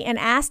early and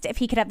asked if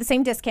he could have the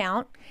same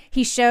discount.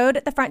 He showed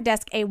at the front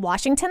desk a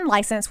Washington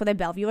license with a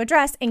Bellevue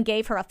address and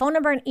gave her a phone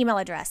number and email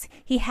address.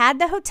 He had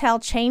the hotel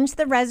change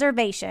the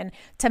reservation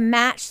to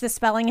match the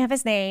spelling of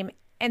his name,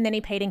 and then he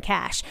paid in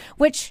cash,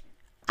 which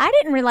I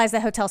didn't realize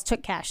that hotels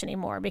took cash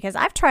anymore, because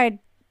I tried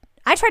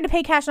to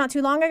pay cash not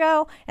too long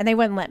ago and they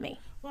wouldn't let me.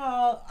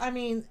 Well, I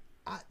mean,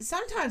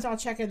 sometimes I'll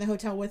check in the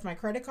hotel with my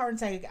credit card and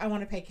say I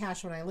want to pay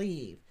cash when I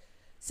leave.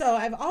 So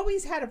I've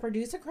always had to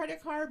produce a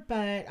credit card,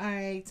 but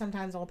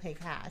sometimes I'll pay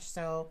cash.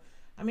 So,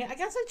 I mean, I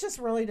guess it just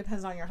really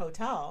depends on your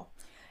hotel.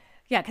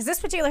 Yeah, because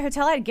this particular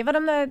hotel, I had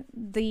given them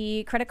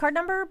the credit card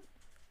number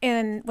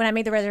and when I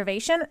made the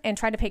reservation, and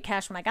tried to pay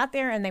cash when I got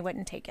there, and they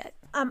wouldn't take it.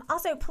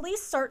 Also,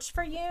 police searched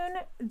for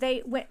Yoon.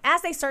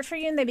 As they searched for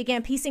Yoon, they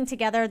began piecing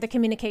together the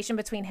communication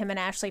between him and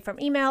Ashley from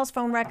emails,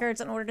 phone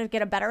records, in order to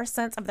get a better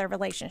sense of their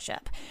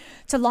relationship.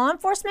 To law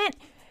enforcement,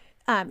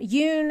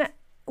 Yoon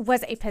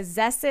was a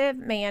possessive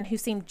man who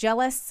seemed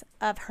jealous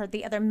of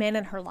the other men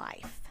in her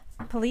life.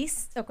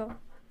 Police? Go.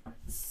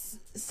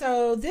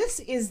 So this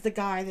is the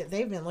guy that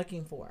they've been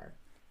looking for.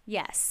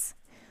 Yes.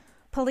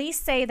 Police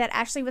say that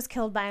Ashley was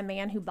killed by a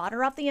man who bought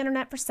her off the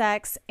internet for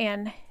sex,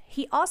 and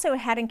he also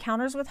had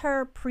encounters with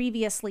her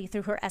previously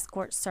through her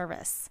escort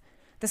service.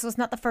 This was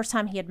not the first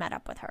time he had met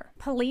up with her.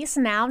 Police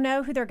now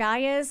know who their guy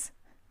is,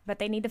 but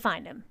they need to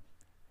find him.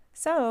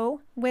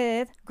 So,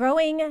 with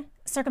growing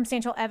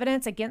circumstantial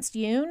evidence against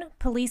Yoon,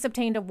 police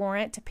obtained a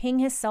warrant to ping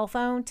his cell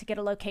phone to get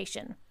a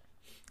location.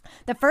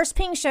 The first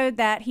ping showed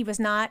that he was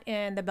not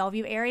in the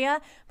Bellevue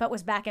area, but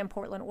was back in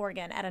Portland,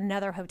 Oregon at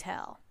another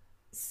hotel.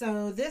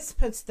 So this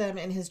puts them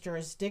in his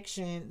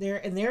jurisdiction. They're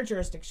in their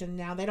jurisdiction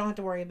now. They don't have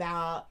to worry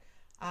about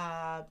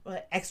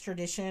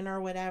extradition or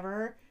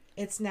whatever.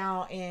 It's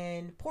now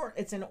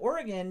it's in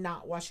Oregon,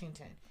 not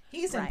Washington.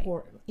 He's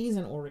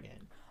in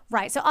Oregon.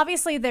 Right. So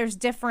obviously there's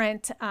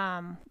different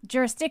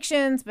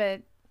jurisdictions,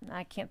 but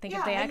I can't think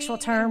of the actual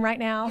term right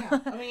now. Yeah.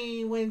 I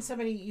mean, when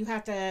somebody you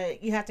have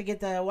to get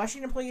the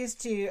Washington police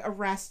to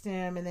arrest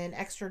him and then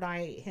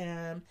extradite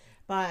him.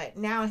 But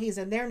now he's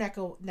in their neck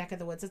of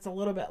the woods. It's a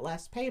little bit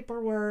less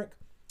paperwork.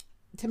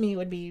 To me, it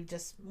would be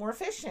just more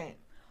efficient.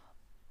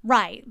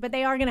 Right. But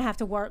they are going to have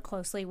to work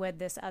closely with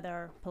this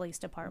other police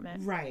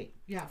department. Right.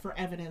 Yeah, for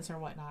evidence or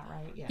whatnot,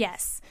 right? Yeah.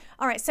 Yes.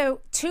 All right.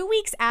 So 2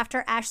 weeks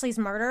after Ashley's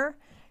murder,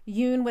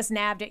 Yoon was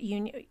nabbed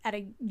at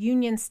a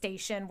Union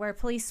Station where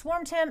police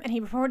swarmed him, and he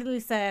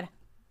reportedly said,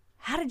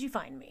 "How did you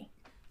find me?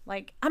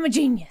 Like, I'm a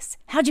genius.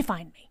 How'd you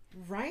find me?"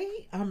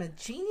 Right? I'm a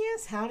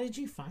genius. How did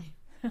you find me?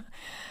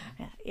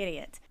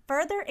 Idiot.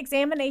 Further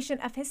examination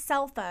of his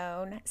cell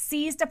phone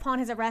seized upon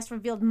his arrest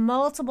revealed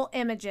multiple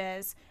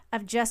images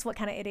of just what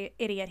kind of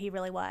idiot he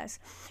really was.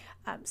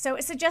 So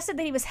it suggested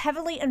that he was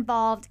heavily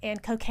involved in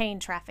cocaine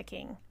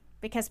trafficking,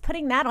 because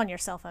putting that on your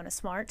cell phone is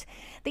smart.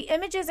 The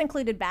images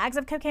included bags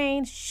of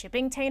cocaine,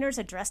 shipping containers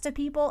addressed to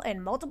people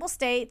in multiple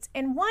states,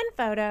 and one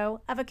photo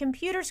of a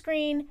computer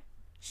screen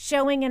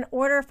showing an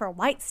order for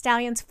White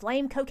Stallion's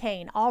Flame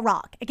Cocaine, all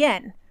rock.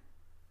 Again,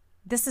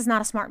 this is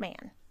not a smart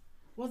man.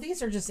 Well,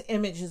 these are just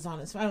images on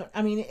his phone.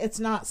 I mean, it's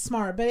not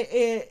smart, but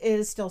it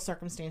is still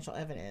circumstantial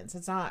evidence.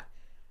 It's not.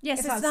 Yes,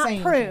 it's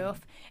not proof.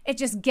 Anything. It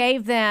just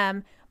gave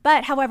them,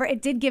 but however,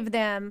 it did give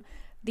them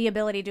the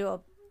ability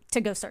to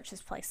go search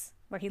his place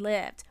where he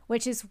lived,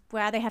 which is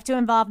where they have to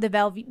involve the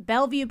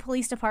Bellevue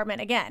Police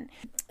Department again.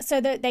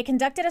 So they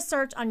conducted a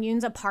search on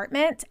Yoon's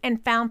apartment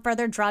and found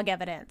further drug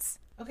evidence.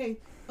 Okay,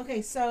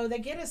 so they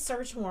get a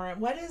search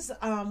warrant.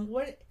 How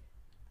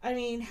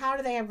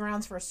do they have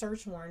grounds for a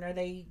search warrant? Are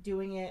they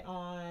doing it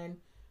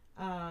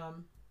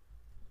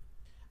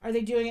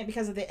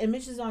because of the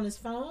images on his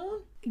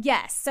phone?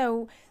 Yes.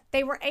 So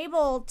they were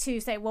able to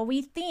say, well,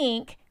 we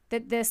think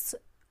that this,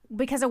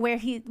 because of where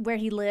he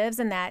lives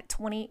in that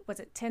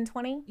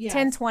 1020? Yes.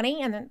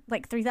 1020 and then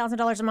like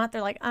 $3,000 a month.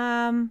 They're like,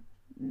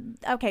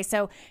 okay,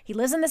 so he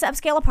lives in this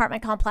upscale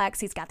apartment complex.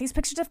 He's got these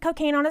pictures of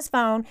cocaine on his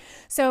phone.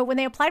 So when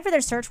they applied for their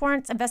search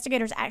warrants,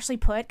 investigators actually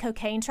put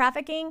cocaine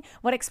trafficking,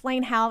 would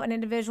explain how an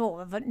individual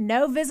with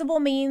no visible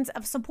means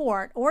of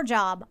support or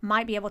job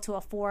might be able to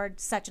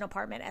afford such an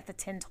apartment at the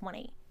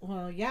 1020.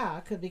 Well,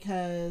 yeah,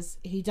 because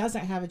he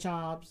doesn't have a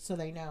job, so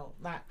they know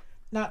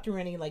not through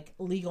any like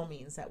legal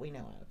means that we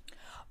know of.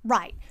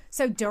 Right.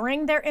 So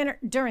during their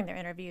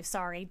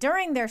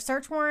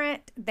search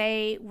warrant,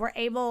 they were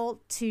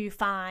able to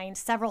find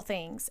several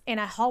things. In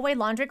a hallway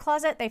laundry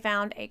closet, they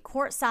found a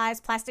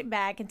quart-sized plastic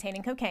bag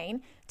containing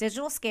cocaine,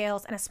 digital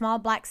scales, and a small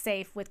black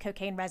safe with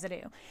cocaine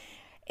residue.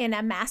 In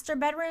a master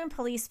bedroom,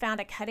 police found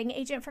a cutting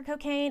agent for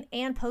cocaine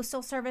and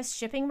postal service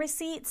shipping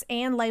receipts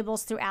and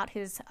labels throughout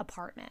his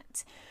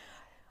apartment.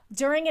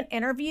 During an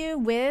interview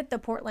with the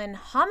Portland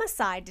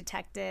homicide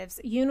detectives,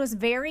 Yoon was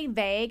very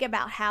vague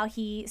about how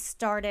he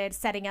started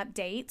setting up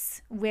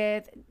dates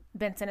with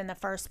Benson in the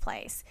first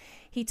place.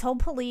 He told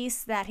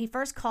police that he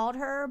first called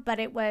her, but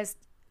it was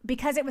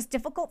because it was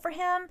difficult for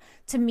him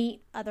to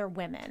meet other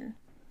women.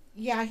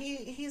 Yeah,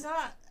 he's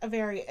not a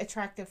very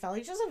attractive fellow.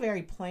 He's just a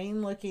very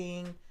plain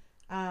looking,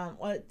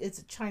 it's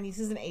a Chinese,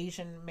 he's an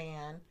Asian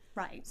man.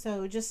 Right.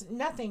 So just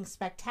nothing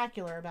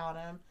spectacular about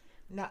him.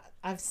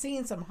 I've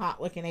seen some hot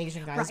looking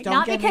Asian guys. Right. Don't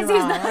Not get because me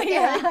he's wrong. not.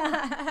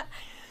 Yeah.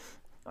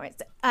 All right.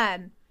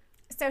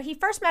 So he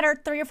first met her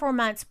 3 or 4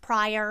 months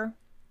prior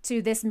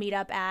to this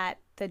meetup at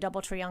the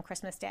DoubleTree on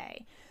Christmas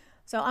Day.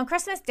 So on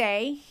Christmas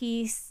Day,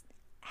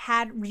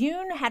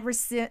 Yoon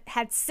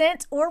had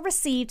sent or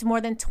received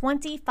more than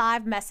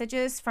 25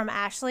 messages from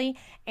Ashley,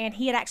 and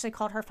he had actually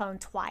called her phone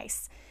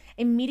twice.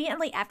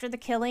 Immediately after the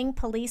killing,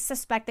 police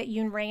suspect that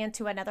Yoon ran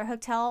to another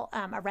hotel,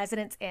 a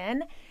Residence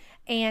Inn.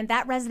 And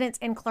that Residence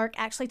Inn clerk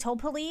actually told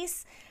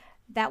police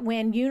that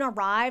when Yoon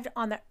arrived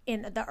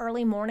in the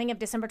early morning of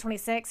December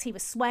 26, he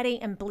was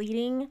sweating and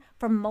bleeding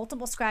from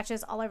multiple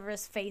scratches all over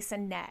his face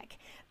and neck.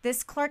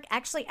 This clerk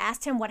actually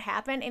asked him what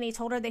happened, and he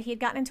told her that he had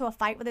gotten into a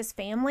fight with his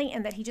family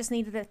and that he just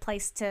needed a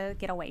place to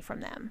get away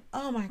from them.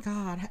 Oh my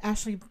God,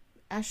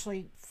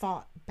 Ashley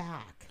fought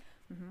back.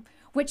 Mm-hmm.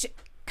 Which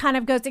kind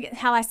of goes to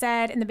how I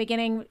said in the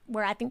beginning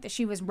where I think that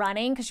she was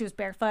running because she was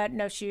barefoot,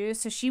 no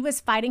shoes. So she was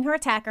fighting her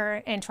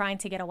attacker and trying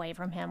to get away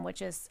from him,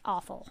 which is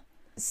awful.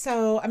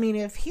 So, I mean,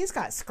 if he's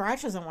got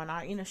scratches and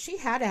whatnot, she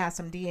had to have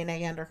some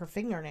DNA under her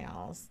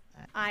fingernails.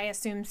 I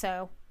assume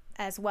so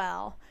as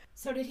well.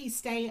 So did he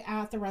stay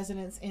at the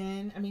Residence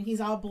Inn? I mean,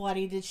 he's all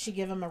bloody. Did she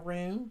give him a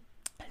room?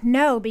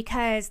 No,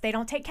 because they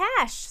don't take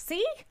cash.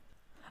 See?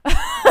 She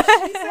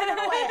sent him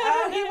away.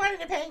 Oh, he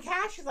wanted to pay in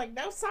cash. She's like,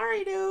 no,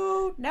 sorry,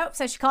 dude. Nope.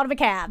 So she called him a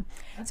cab.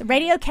 Okay. So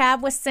radio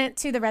cab was sent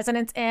to the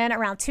Residence Inn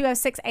around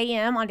 2:06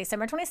 a.m. on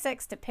December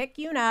 26th to pick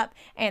Yoon up,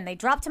 and they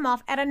dropped him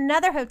off at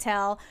another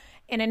hotel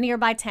in a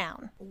nearby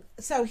town.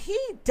 So he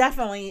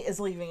definitely is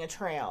leaving a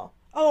trail.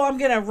 Oh, I'm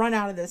going to run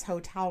out of this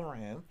hotel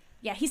room.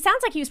 Yeah, he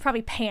sounds like he was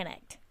probably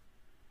panicked.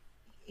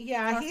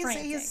 Yeah,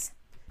 he's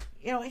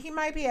he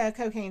might be a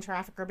cocaine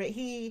trafficker, but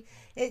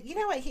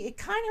it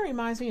kind of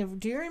reminds me of,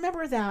 do you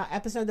remember that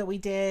episode that we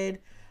did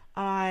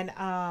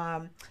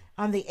on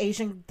the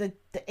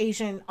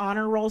Asian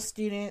honor roll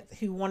student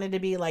who wanted to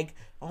be like,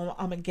 oh,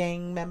 I'm a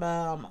gang member,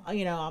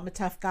 I'm a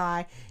tough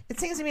guy. It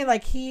seems to me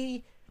like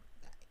he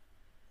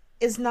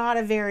is not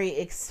a very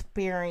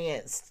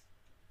experienced,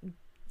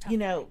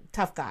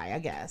 tough guy, I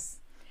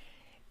guess.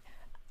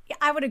 Yeah,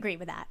 I would agree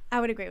with that.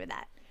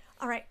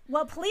 All right.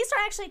 Well, police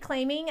are actually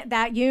claiming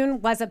that Yoon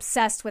was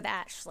obsessed with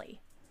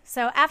Ashley.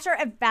 So after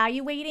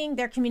evaluating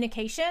their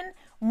communication,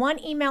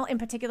 one email in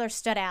particular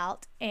stood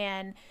out,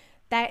 and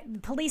that the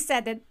police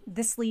said that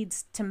this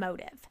leads to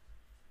motive.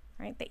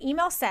 Right? The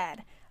email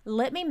said,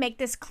 "Let me make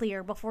this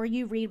clear before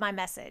you read my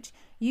message.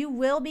 You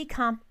will be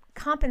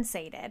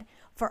compensated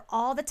for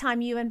all the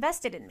time you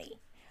invested in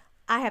me.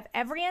 I have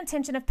every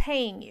intention of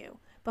paying you.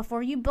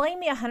 Before you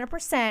blame me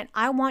 100%,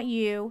 I want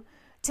you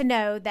to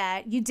know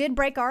that you did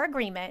break our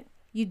agreement,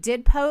 you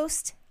did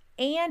post,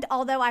 and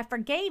although I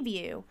forgave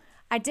you,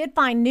 I did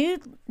find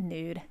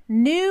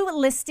new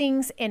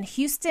listings in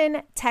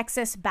Houston,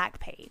 Texas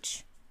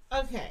Backpage."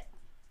 Okay.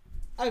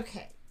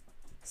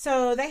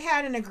 So they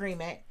had an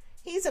agreement.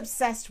 He's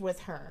obsessed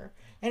with her,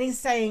 and he's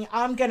saying,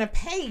 I'm going to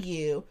pay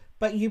you,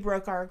 but you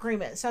broke our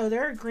agreement. So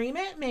their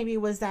agreement maybe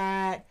was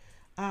that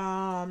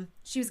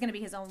she was going to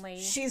be his only.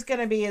 She's going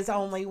to be his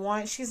only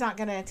one. She's not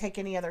going to take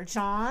any other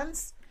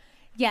Johns.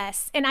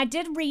 Yes, and I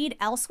did read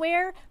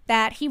elsewhere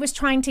that he was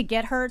trying to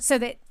get her so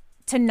that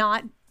to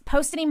not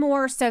post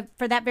anymore. So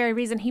for that very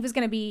reason, he was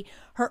going to be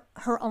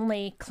her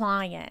only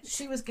client.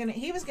 He was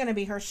gonna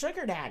be her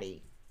sugar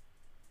daddy.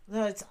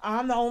 So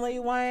I'm the only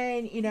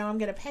one, I'm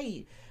gonna pay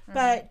you.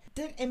 But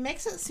it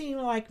makes it seem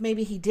like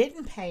maybe he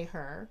didn't pay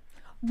her.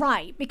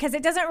 Right, because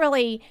it doesn't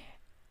really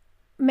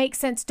make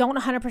sense. Don't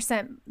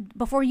 100%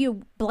 before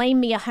you blame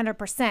me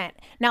 100%.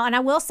 Now, and I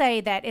will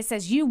say that it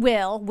says you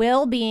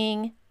will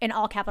being in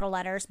all capital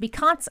letters, be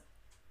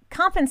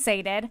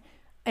compensated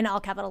in all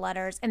capital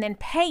letters, and then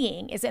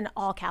paying is in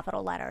all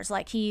capital letters.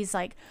 Like he's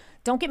like,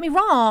 don't get me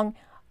wrong,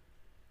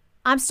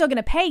 I'm still going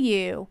to pay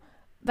you,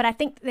 but I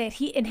think that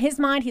he, in his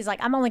mind, he's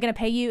like, I'm only going to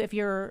pay you if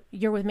you're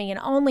with me and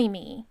only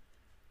me.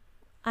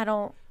 I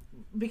don't.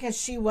 Because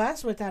she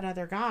was with that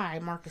other guy,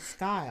 Marcus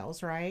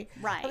Skiles, right?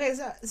 Right. Okay,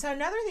 so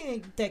another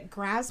thing that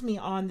grabs me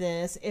on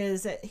this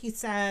is that he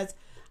says,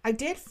 I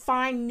did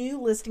find new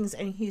listings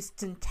in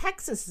Houston,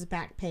 Texas's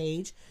back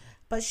page,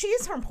 but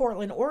she's from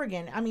Portland,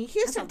 Oregon. I mean,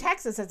 Houston,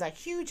 Texas is a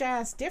huge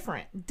ass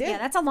different. Yeah,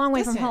 that's a long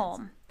way from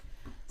home.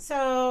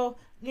 So,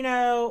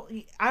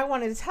 I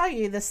wanted to tell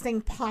you this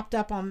thing popped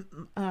up on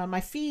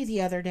my feed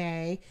the other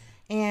day.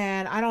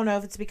 And I don't know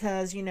if it's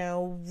because,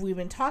 we've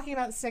been talking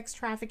about sex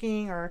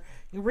trafficking or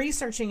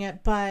researching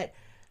it, but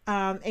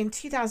in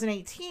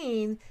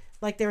 2018,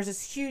 like there was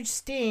this huge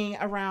sting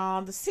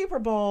around the Super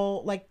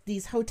Bowl, like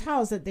these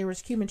hotels that there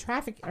was human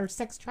trafficking or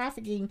sex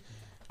trafficking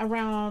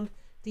around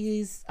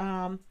these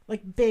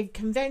like big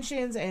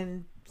conventions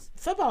and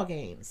football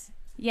games.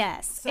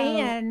 Yes. So,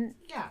 and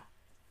yeah.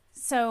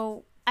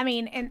 So, I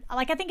mean, and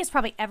like I think it's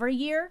probably every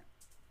year.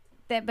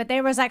 But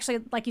there was actually,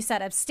 like you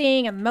said, a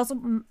sting, and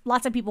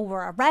lots of people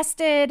were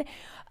arrested.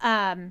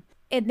 And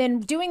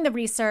then doing the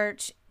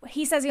research,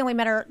 he says he only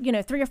met her,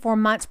 3 or 4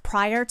 months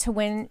prior to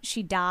when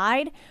she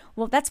died.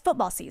 Well, that's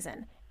football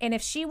season. And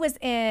if she was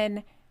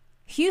in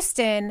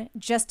Houston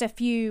just a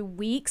few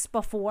weeks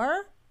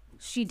before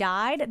she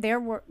died, there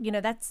were,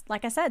 that's,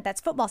 like I said,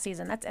 that's football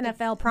season. That's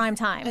NFL prime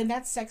time. And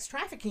that's sex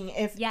trafficking.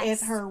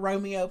 If her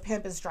Romeo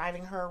pimp is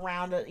driving her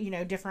around,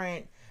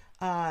 different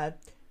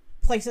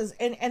places,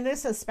 and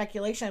this is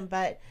speculation,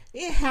 but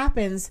it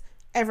happens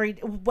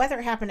whether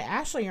it happened to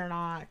Ashley or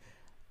not,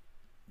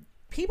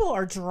 people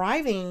are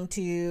driving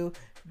to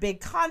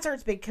big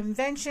concerts, big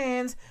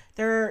conventions,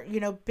 they're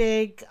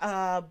big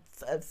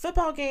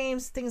football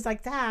games, things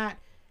like that,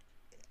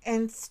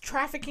 and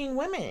trafficking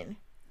women.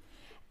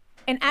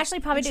 And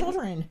Ashley probably didn't.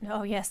 Children.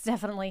 Oh yes,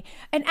 definitely.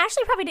 And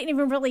Ashley probably didn't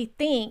even really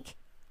think,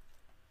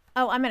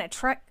 oh, I'm in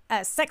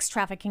a sex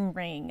trafficking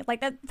ring.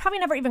 Like that probably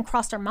never even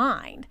crossed her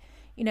mind.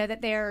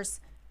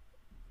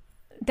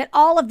 That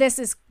all of this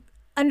is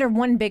under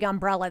one big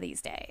umbrella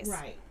these days.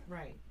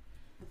 Right.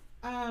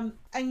 And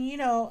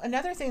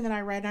another thing that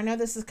I read, I know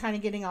this is kind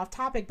of getting off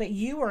topic, but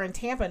you were in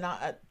Tampa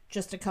not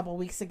just a couple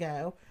weeks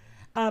ago.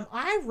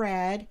 I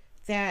read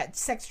that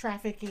sex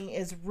trafficking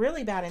is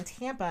really bad in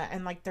Tampa,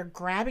 and like they're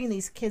grabbing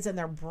these kids and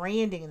they're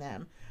branding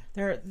them.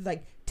 They're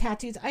like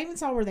tattoos. I even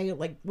saw where they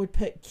like would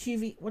put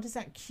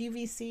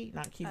QVC,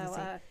 not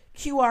QVC.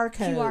 QR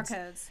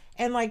codes.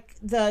 And like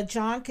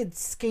John could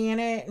scan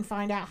it and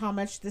find out how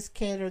much this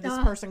kid or this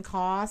person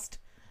cost.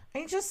 I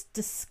mean, just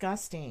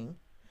disgusting.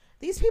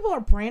 These people are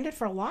branded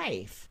for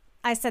life.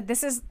 I said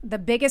this is the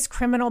biggest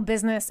criminal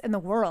business in the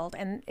world,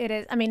 and it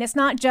is. I mean, it's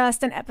not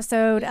just an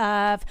episode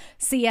of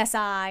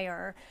CSI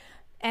or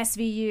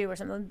SVU or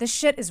something. This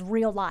shit is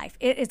real life.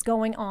 It is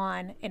going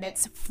on, and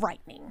it's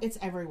frightening. It's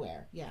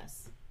everywhere.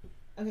 Yes.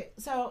 Okay.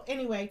 So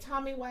anyway, tell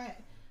me what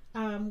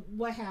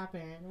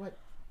happened. What?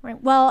 Right.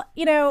 Well,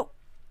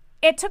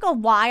 it took a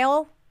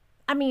while.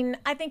 I mean,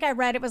 I think I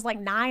read it was like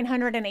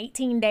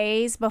 918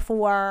 days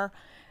before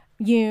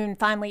Yoon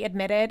finally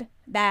admitted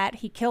that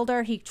he killed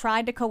her. He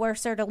tried to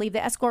coerce her to leave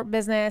the escort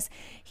business.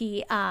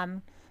 He,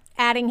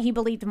 adding he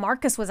believed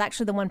Marcus was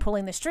actually the one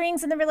pulling the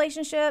strings in the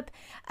relationship.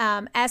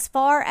 As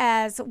far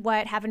as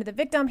what happened to the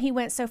victim, he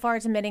went so far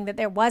as admitting that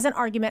there was an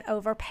argument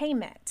over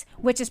payment,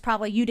 which is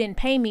probably, you didn't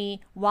pay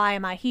me, why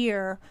am I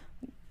here?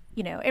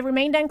 It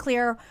remained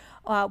unclear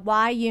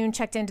why Yoon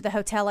checked into the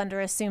hotel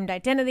under assumed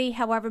identity.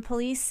 However,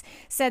 police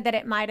said that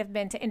it might have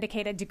been to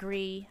indicate a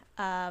degree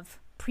of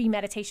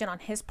premeditation on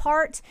his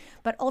part.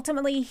 But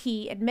ultimately,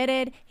 he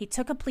admitted, he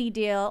took a plea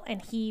deal,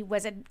 and he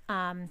was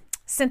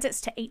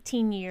sentenced to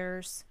 18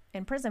 years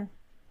in prison.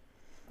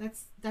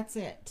 That's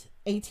it.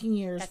 18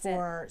 years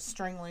for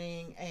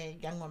strangling a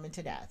young woman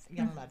to death, a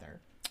young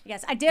mother.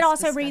 Yes, I did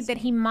also read that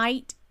he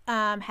might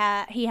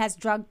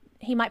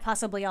he might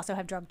possibly also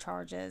have drug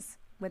charges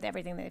with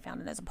everything that they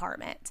found in his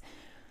apartment.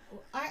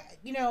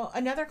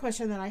 Another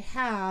question that I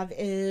have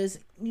is,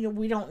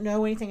 we don't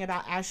know anything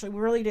about Ashley. We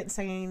really didn't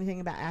say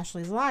anything about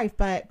Ashley's life,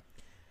 but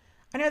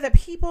I know that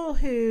people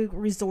who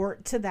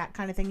resort to that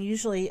kind of thing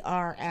usually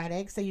are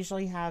addicts. They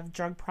usually have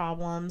drug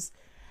problems.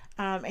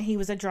 And he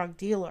was a drug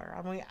dealer.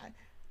 I mean,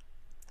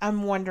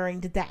 I'm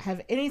wondering, did that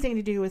have anything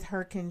to do with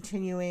her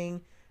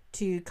continuing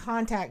to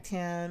contact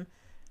him?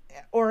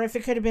 Or if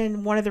it could have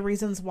been one of the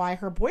reasons why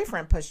her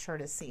boyfriend pushed her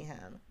to see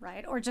him.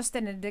 Right. Or just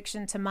an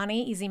addiction to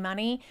money, easy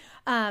money.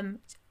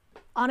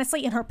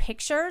 honestly, in her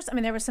pictures, I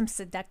mean, there were some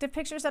seductive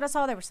pictures that I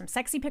saw. There were some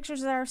sexy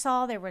pictures that I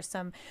saw. There were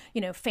some,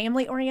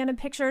 family-oriented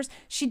pictures.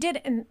 She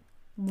didn't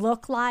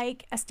look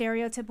like a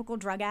stereotypical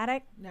drug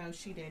addict. No,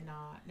 she did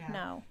not.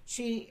 No.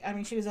 She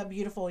was a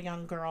beautiful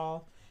young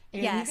girl.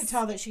 And Yes. you could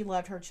tell that she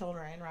loved her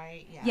children,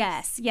 right?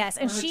 Yes.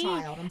 And her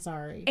child, I'm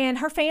sorry. And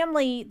her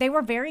family, they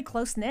were very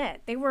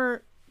close-knit. They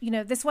were,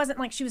 this wasn't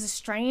like she was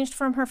estranged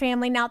from her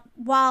family. Now,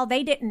 while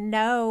they didn't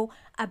know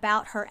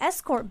about her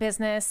escort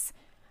business,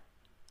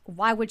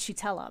 why would she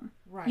tell them?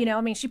 Right. I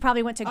mean, she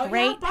probably went to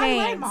great by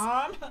pains. the way,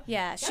 Mom.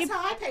 Yeah. That's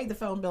how I paid the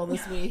phone bill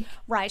this week.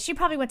 Right. She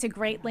probably went to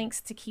great lengths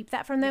to keep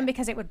that from them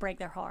because it would break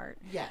their heart.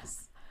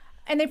 Yes.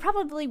 And they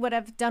probably would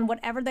have done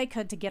whatever they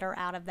could to get her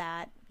out of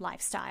that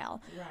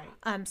lifestyle.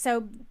 Right.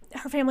 So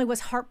her family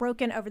was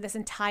heartbroken over this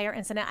entire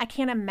incident. I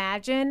can't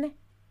imagine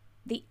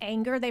the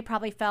anger they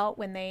probably felt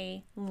when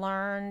they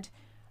learned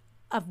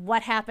of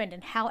what happened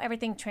and how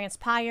everything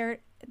transpired.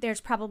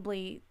 There's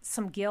probably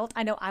some guilt.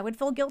 I know I would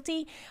feel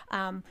guilty.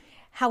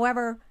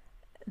 However,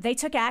 they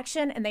took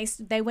action and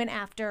they went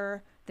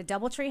after the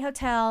Doubletree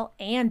Hotel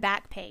and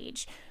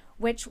Backpage,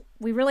 which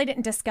we really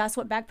didn't discuss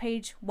what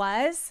Backpage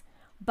was.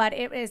 But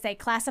it is a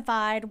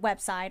classified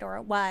website, or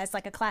it was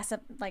like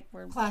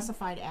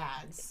classified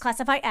ads.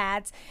 Classified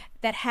ads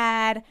that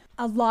had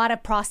a lot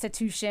of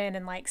prostitution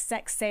and like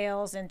sex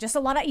sales and just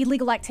a lot of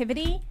illegal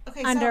activity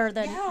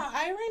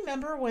I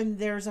remember when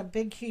there's a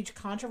big, huge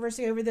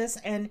controversy over this,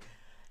 and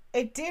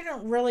it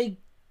didn't really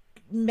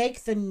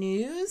make the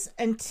news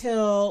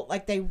until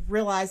like they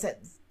realized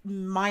that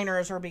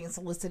minors are being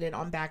solicited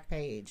on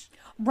Backpage.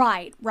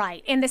 Right.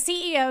 And the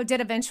CEO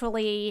did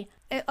eventually.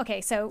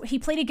 Okay, so he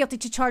pleaded guilty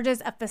to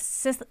charges of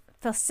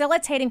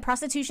facilitating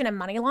prostitution and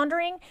money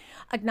laundering,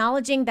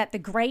 acknowledging that the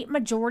great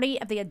majority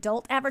of the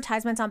adult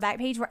advertisements on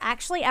Backpage were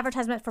actually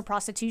advertisements for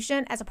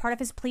prostitution. As a part of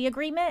his plea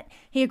agreement,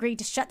 he agreed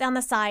to shut down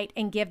the site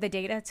and give the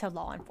data to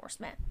law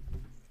enforcement.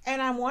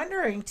 And I'm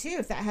wondering too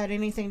if that had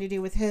anything to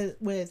do with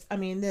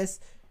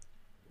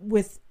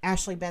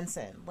Ashley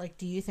Benson. Like,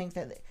 do you think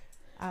that?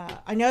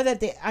 I know the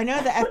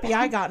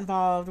FBI got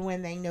involved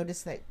when they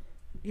noticed that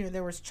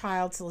there was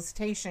child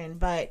solicitation,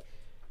 but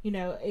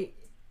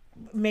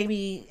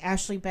maybe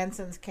Ashley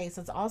Benson's case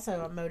is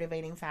also a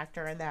motivating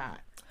factor in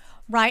that.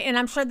 Right, and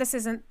I'm sure this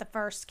isn't the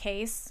first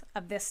case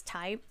of this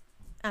type,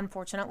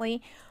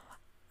 unfortunately.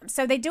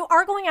 So they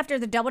are going after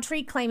the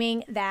Doubletree,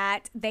 claiming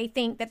that they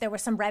think that there were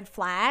some red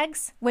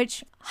flags,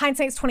 which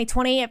hindsight's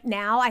 2020.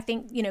 Now I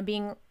think,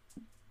 being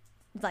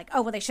like,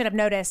 oh, well, they should have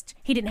noticed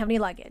he didn't have any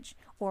luggage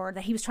or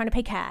that he was trying to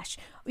pay cash.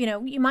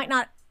 You might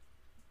not,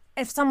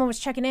 if someone was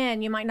checking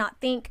in, you might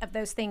not think of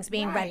those things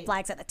being red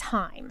flags at the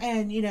time.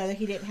 And, that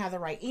he didn't have the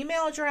right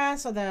email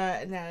address or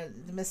the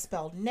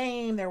misspelled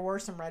name. There were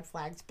some red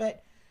flags.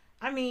 But,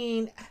 I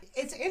mean,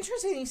 it's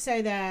interesting you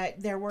say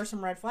that there were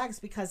some red flags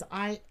because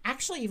I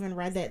actually even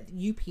read that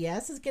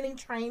UPS is getting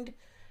trained.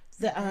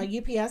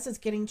 UPS is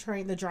getting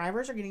trained. The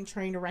drivers are getting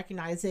trained to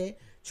recognize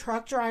it.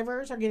 Truck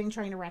drivers are getting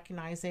trained to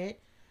recognize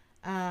it.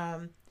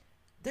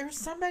 There's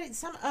some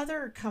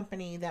other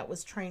company that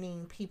was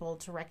training people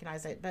to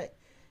recognize it, but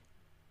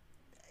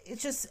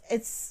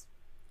it's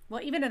well,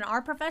 even in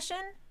our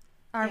profession,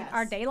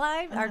 our day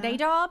life, our day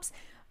jobs,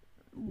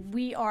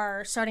 we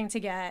are starting to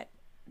get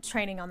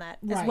training on that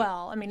as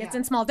well. I mean, it's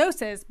in small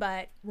doses,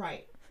 but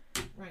right.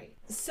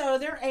 So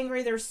they're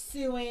angry. They're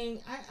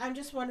suing. I'm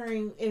just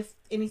wondering if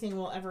anything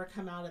will ever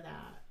come out of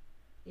that.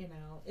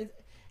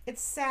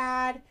 It's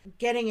sad.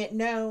 Getting it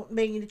known,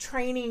 making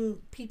training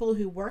people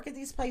who work at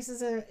these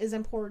places is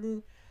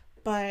important,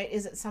 but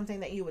is it something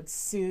that you would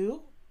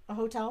sue a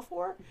hotel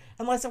for?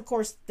 Unless, of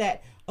course,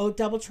 that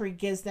Doubletree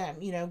gives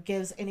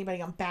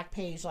anybody on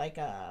Backpage like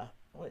a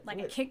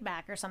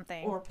kickback or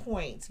something, or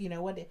points,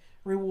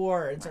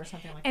 rewards or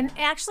something like that. And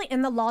actually,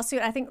 in the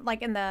lawsuit, I think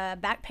like in the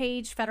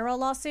Backpage federal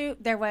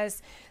lawsuit, there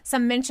was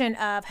some mention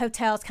of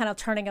hotels kind of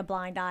turning a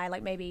blind eye.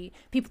 Like maybe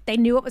people, they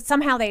knew it was,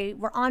 somehow they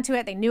were onto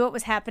it, they knew it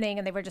was happening,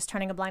 and they were just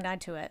turning a blind eye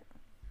to it.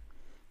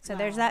 So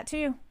there's that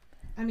too.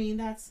 I mean,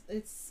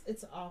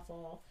 it's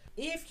awful.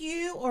 If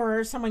you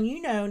or someone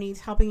needs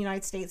help in the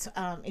United States,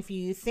 if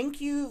you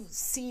think you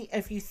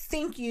have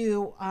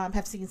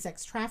seen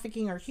sex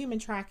trafficking or human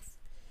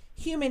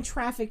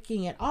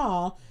trafficking at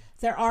all,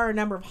 there are a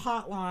number of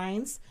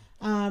hotlines.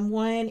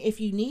 One, if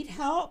you need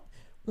help,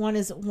 one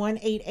is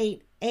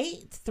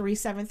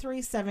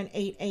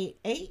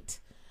 1-888-373-7888.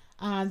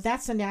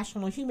 That's the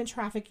National Human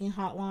Trafficking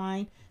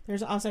Hotline.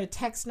 There's also a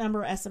text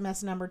number,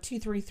 SMS number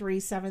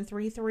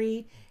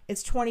 233-733.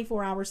 It's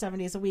 24 hours, 7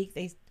 days a week.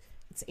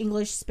 It's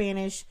English,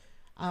 Spanish,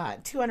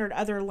 200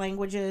 other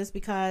languages,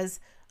 because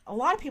a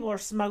lot of people are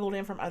smuggled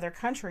in from other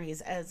countries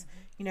as,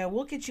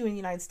 we'll get you in the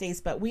United States,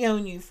 but we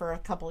own you for a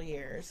couple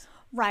years.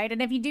 Right.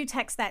 And if you do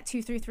text that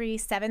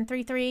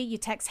 233-733, you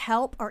text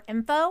help or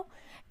info.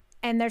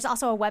 And there's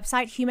also a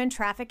website,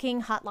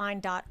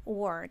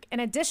 humantraffickinghotline.org. In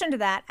addition to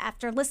that,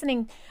 after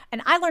listening,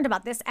 and I learned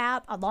about this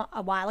app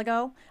a while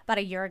ago, about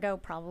a year ago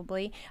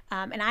probably,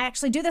 and I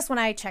actually do this when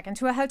I check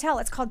into a hotel.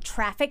 It's called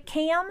Traffic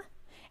Cam.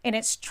 and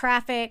it's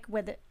traffic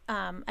with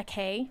a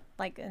K,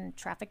 like in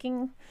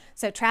trafficking.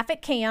 So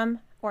Traffic Cam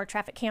or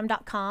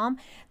trafficcam.com.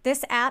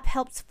 This app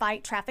helps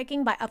fight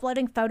trafficking by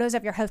uploading photos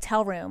of your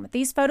hotel room.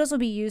 These photos will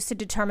be used to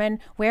determine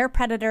where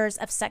predators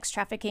of sex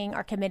trafficking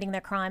are committing their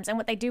crimes. And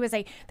what they do is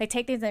they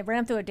take these, they run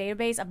them through a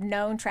database of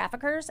known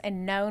traffickers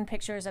and known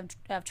pictures of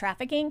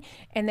trafficking,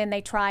 and then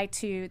they try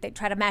to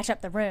match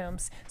up the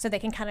rooms so they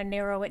can kind of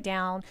narrow it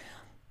down,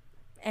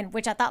 and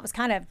which I thought was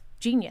kind of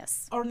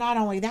genius. Or not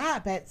only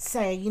that, but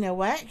say, you know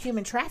what,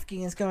 human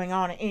trafficking is going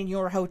on in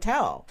your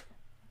hotel.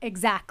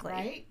 Exactly.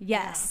 Right?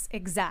 Yes, yeah.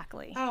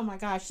 Exactly. Oh my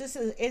gosh, this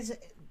is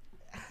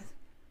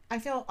I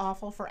feel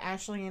awful for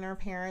Ashley and her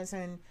parents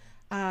and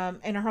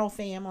her whole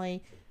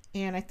family,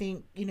 and I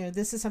think, you know,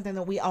 this is something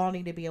that we all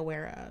need to be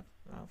aware of.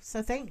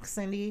 So thanks,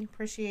 Cindy.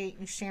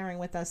 Appreciate you sharing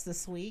with us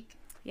this week.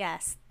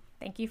 Yes.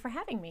 Thank you for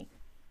having me.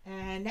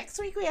 And next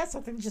week we have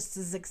something just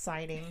as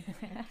exciting.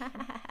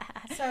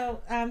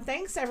 So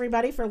thanks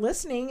everybody for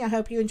listening. I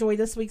hope you enjoyed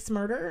this week's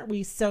murder.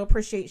 We so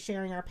appreciate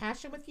sharing our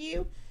passion with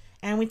you,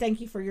 and we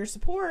thank you for your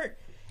support.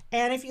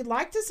 And if you'd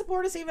like to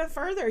support us even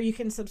further, you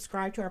can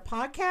subscribe to our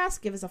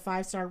podcast, give us a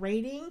 5-star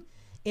rating.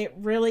 It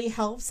really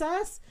helps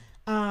us.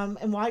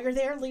 And while you're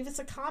there, leave us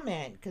a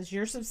comment, because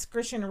your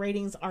subscription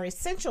ratings are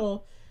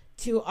essential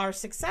to our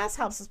success,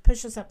 helps us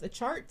push us up the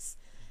charts.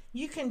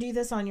 You can do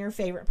this on your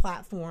favorite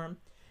platform.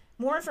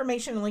 More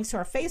information and links to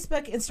our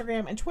Facebook,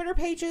 Instagram, and Twitter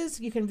pages,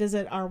 you can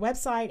visit our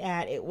website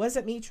at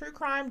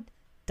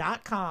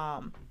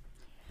itwasn'tmetruecrime.com.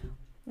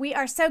 We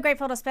are so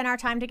grateful to spend our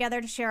time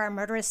together to share our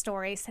murderous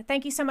stories.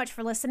 Thank you so much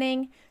for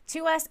listening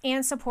to us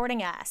and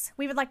supporting us.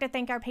 We would like to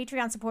thank our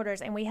Patreon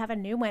supporters, and we have a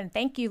new one.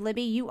 Thank you,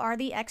 Libby. You are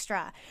the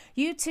extra.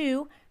 You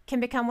too can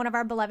become one of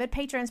our beloved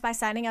patrons by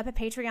signing up at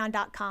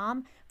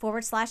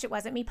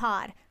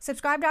patreon.com/itwasn'tmepod.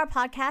 Subscribe to our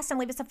podcast and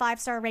leave us a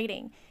 5-star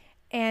rating.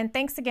 And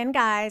thanks again,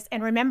 guys.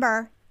 And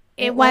remember,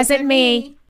 it wasn't me.